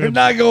 Make You're good-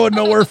 not going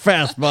nowhere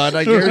fast, bud.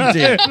 I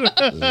guarantee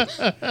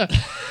it.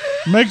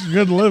 makes a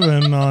good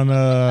living on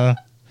A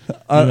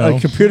know.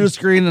 computer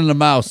screen and a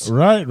mouse.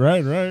 right.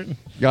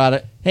 Got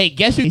it. Hey,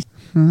 guess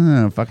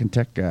who? Fucking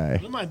tech guy.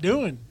 What am I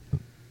doing?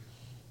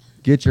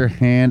 Get your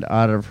hand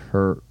out of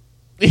her.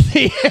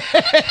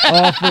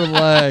 Off her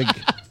leg.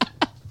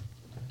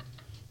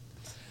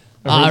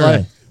 All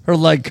right. Her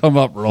leg come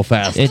up real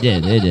fast. It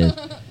did.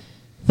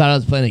 Thought I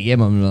was playing a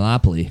game of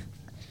Monopoly.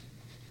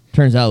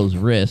 Turns out it was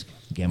Risk.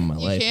 Game of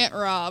my You life. can't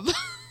rob.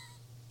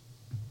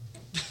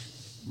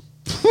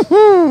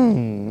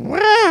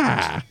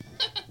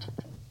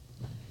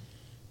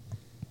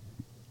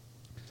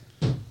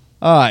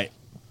 All right.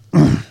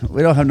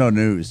 We don't have no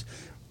news.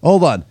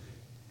 Hold on.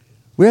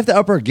 We have to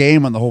up our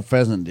game on the whole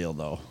pheasant deal,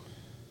 though.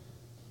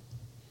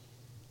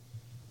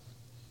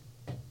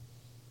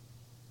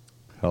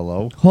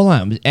 Hello? Hold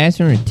on. I was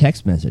answering a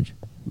text message.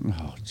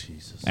 Oh,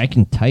 Jesus. I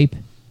can type.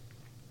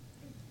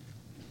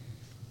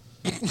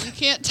 You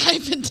can't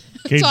type and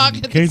Cajun- talk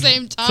at the Cajun-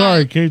 same time.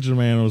 Sorry, Cajun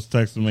Man was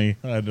texting me.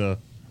 I had to.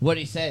 What'd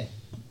he say?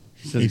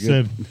 He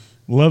said,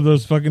 "Love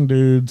those fucking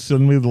dudes.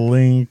 Send me the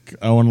link.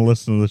 I want to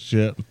listen to the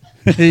shit."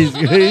 he's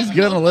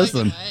going to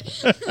listen.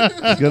 He's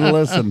going to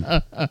listen.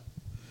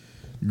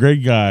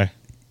 Great guy.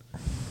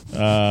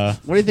 What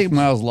do you think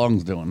Miles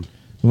Long's doing?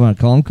 You want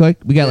to call him quick?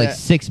 We got Yeah. like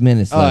 6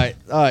 minutes All left.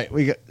 right.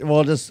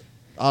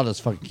 I'll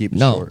just fucking keep it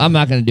No, short. I'm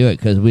not going to do it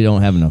because we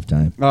don't have enough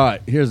time. All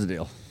right, here's the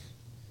deal.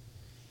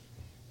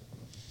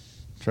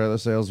 Trailer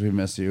sales, we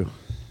miss you.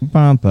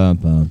 Bum, bum,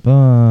 bum,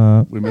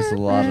 bum. We miss a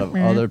lot of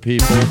other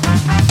people.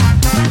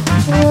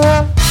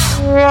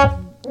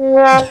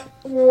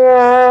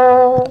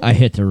 I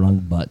hit the wrong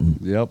button.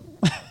 Yep.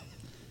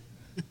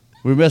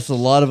 We miss a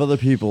lot of other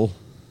people.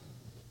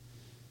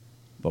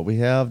 But we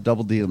have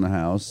Double D in the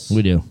house.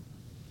 We do.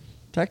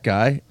 Tech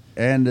guy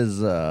and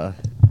his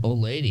Old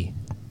lady.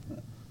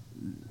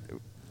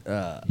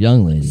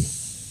 Young lady.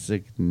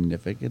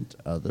 significant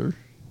other.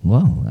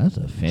 Wow, that's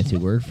a fancy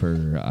word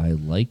for I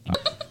like.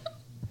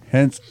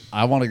 Hence,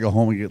 I want to go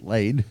home and get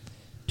laid.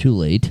 Too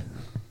late.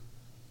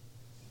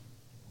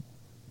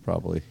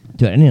 Probably.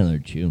 Do any other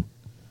chew.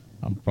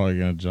 I'm probably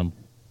gonna jump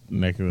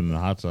naked in the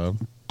hot tub.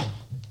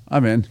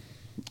 I'm in.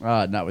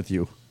 Not with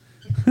you.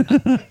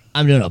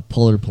 I'm doing a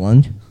polar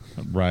plunge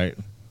Right.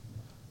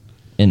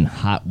 in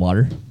hot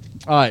water.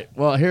 All right.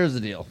 Well, here's the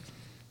deal.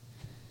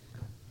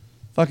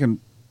 Fucking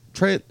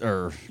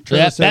trailer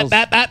Bap, sales. bap,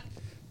 bap, bap.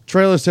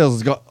 Trailer sales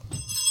has got.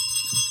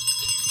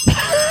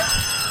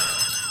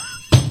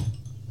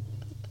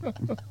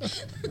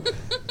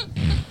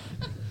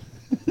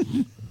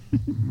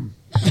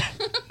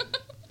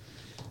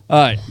 All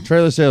right,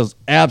 trailer sales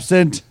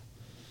absent.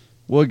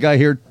 Wood guy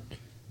here.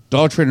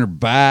 Dog trainer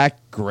back.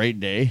 Great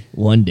day.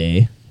 One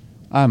day.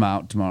 I'm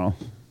out tomorrow.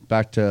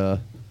 Back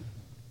to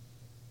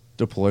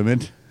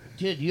deployment.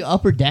 Dude, you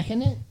upper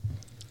decking it?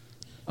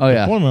 Oh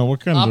yeah, Deployment. What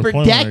kind of Upper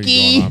deployment are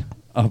you going decky.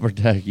 on? upper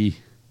decky.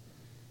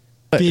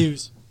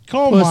 Fuse.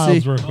 Call Pussy.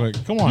 Miles real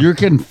quick. Come on. You're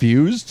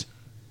confused?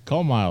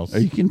 Call Miles. Are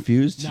you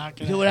confused? Not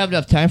You gonna would have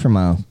enough time for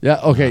Miles.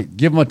 Yeah. Okay.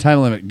 Give him a time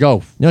limit.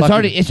 Go. No, it's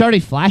Fucking- already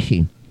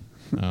flashing.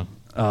 Oh.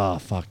 Oh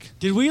fuck.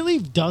 Did we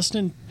leave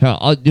Dustin? Here,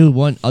 I'll do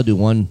one. Did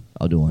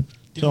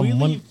Tell we him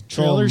leave one-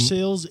 trailer tell him-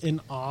 sales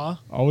in awe?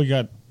 All we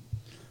got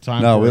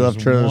time No, for we is left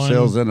trailer one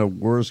sales in a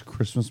worst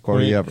Christmas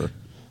party quick- ever.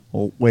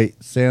 Oh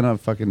wait, Santa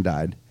fucking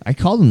died. I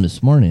called him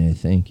this morning, I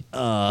think.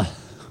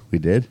 We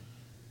did.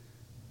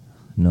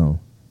 No.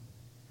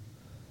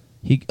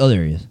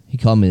 There he is. He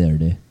called me the other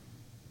day.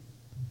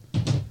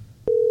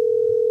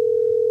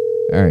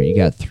 All right, you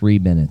got 3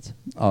 minutes.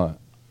 Oh,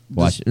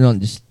 Watch it. No,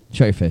 just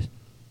show your face.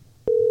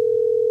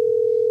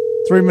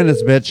 3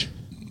 minutes, bitch.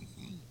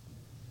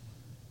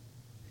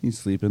 He's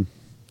sleeping.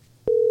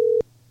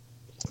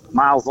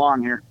 Miles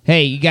Long here.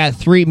 Hey, you got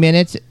 3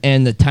 minutes,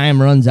 and the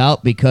time runs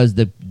out because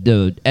the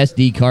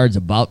SD card's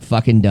about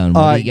fucking done. What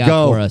All do right, you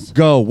got for go. us?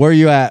 Go. Where are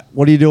you at?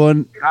 What are you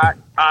doing?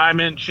 I'm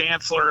in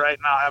Chancellor right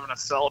now having a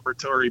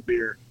celebratory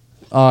beer.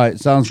 All right,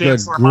 sounds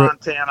Chancellor, good.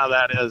 Montana,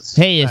 that is.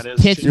 Hey, is That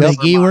is Tits Chancellor,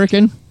 McGee Montana.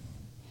 working?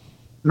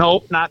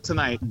 Nope, not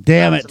tonight.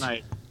 Damn Not it.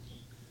 Tonight.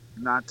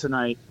 Not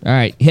tonight. All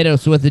right, hit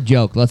us with a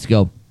joke. Let's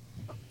go.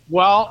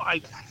 Well,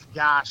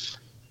 gosh.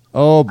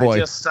 Oh boy. I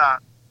just,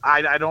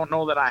 I don't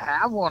know that I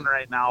have one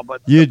right now,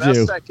 but You the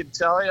best do. I can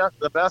tell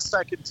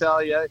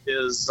you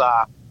is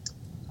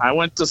I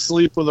went to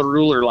sleep with a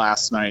ruler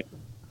last night.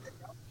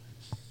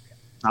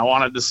 I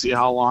wanted to see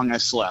how long I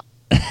slept.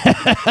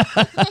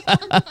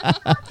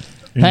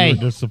 You Hey. were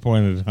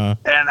disappointed, huh?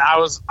 And I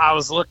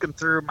was looking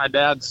through my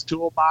dad's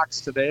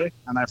toolbox today,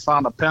 and I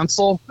found a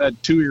pencil that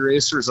had 2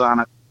 erasers on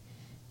it.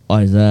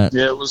 Why is that?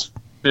 Yeah, it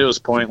was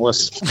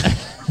pointless.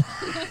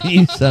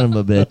 You son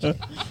of a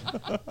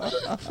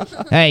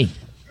bitch. Hey,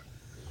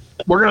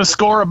 We're gonna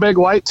score a big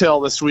whitetail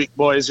this week,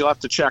 boys. You'll have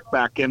to check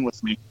back in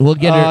with me. we'll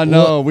get her.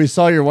 no, we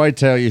saw your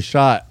whitetail you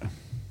shot.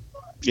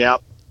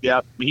 Yep.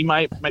 He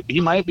might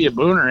be a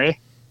booner, eh?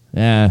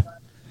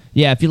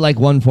 Yeah. If you like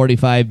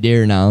 145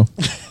 deer now,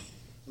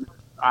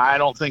 I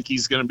don't think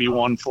he's gonna be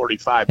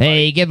 145.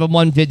 hey, give him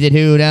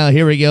 152 now.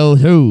 Here we go.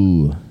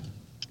 Who?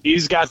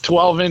 He's got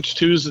 12-inch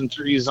 2s and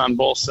 3s on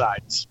both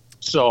sides.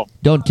 So,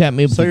 Don't tempt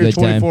me with So a you're good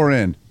time. 24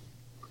 in.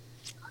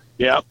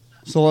 yep.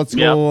 So let's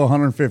Yep. go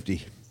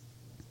 150.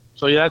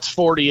 So yeah, that's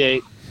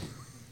 48.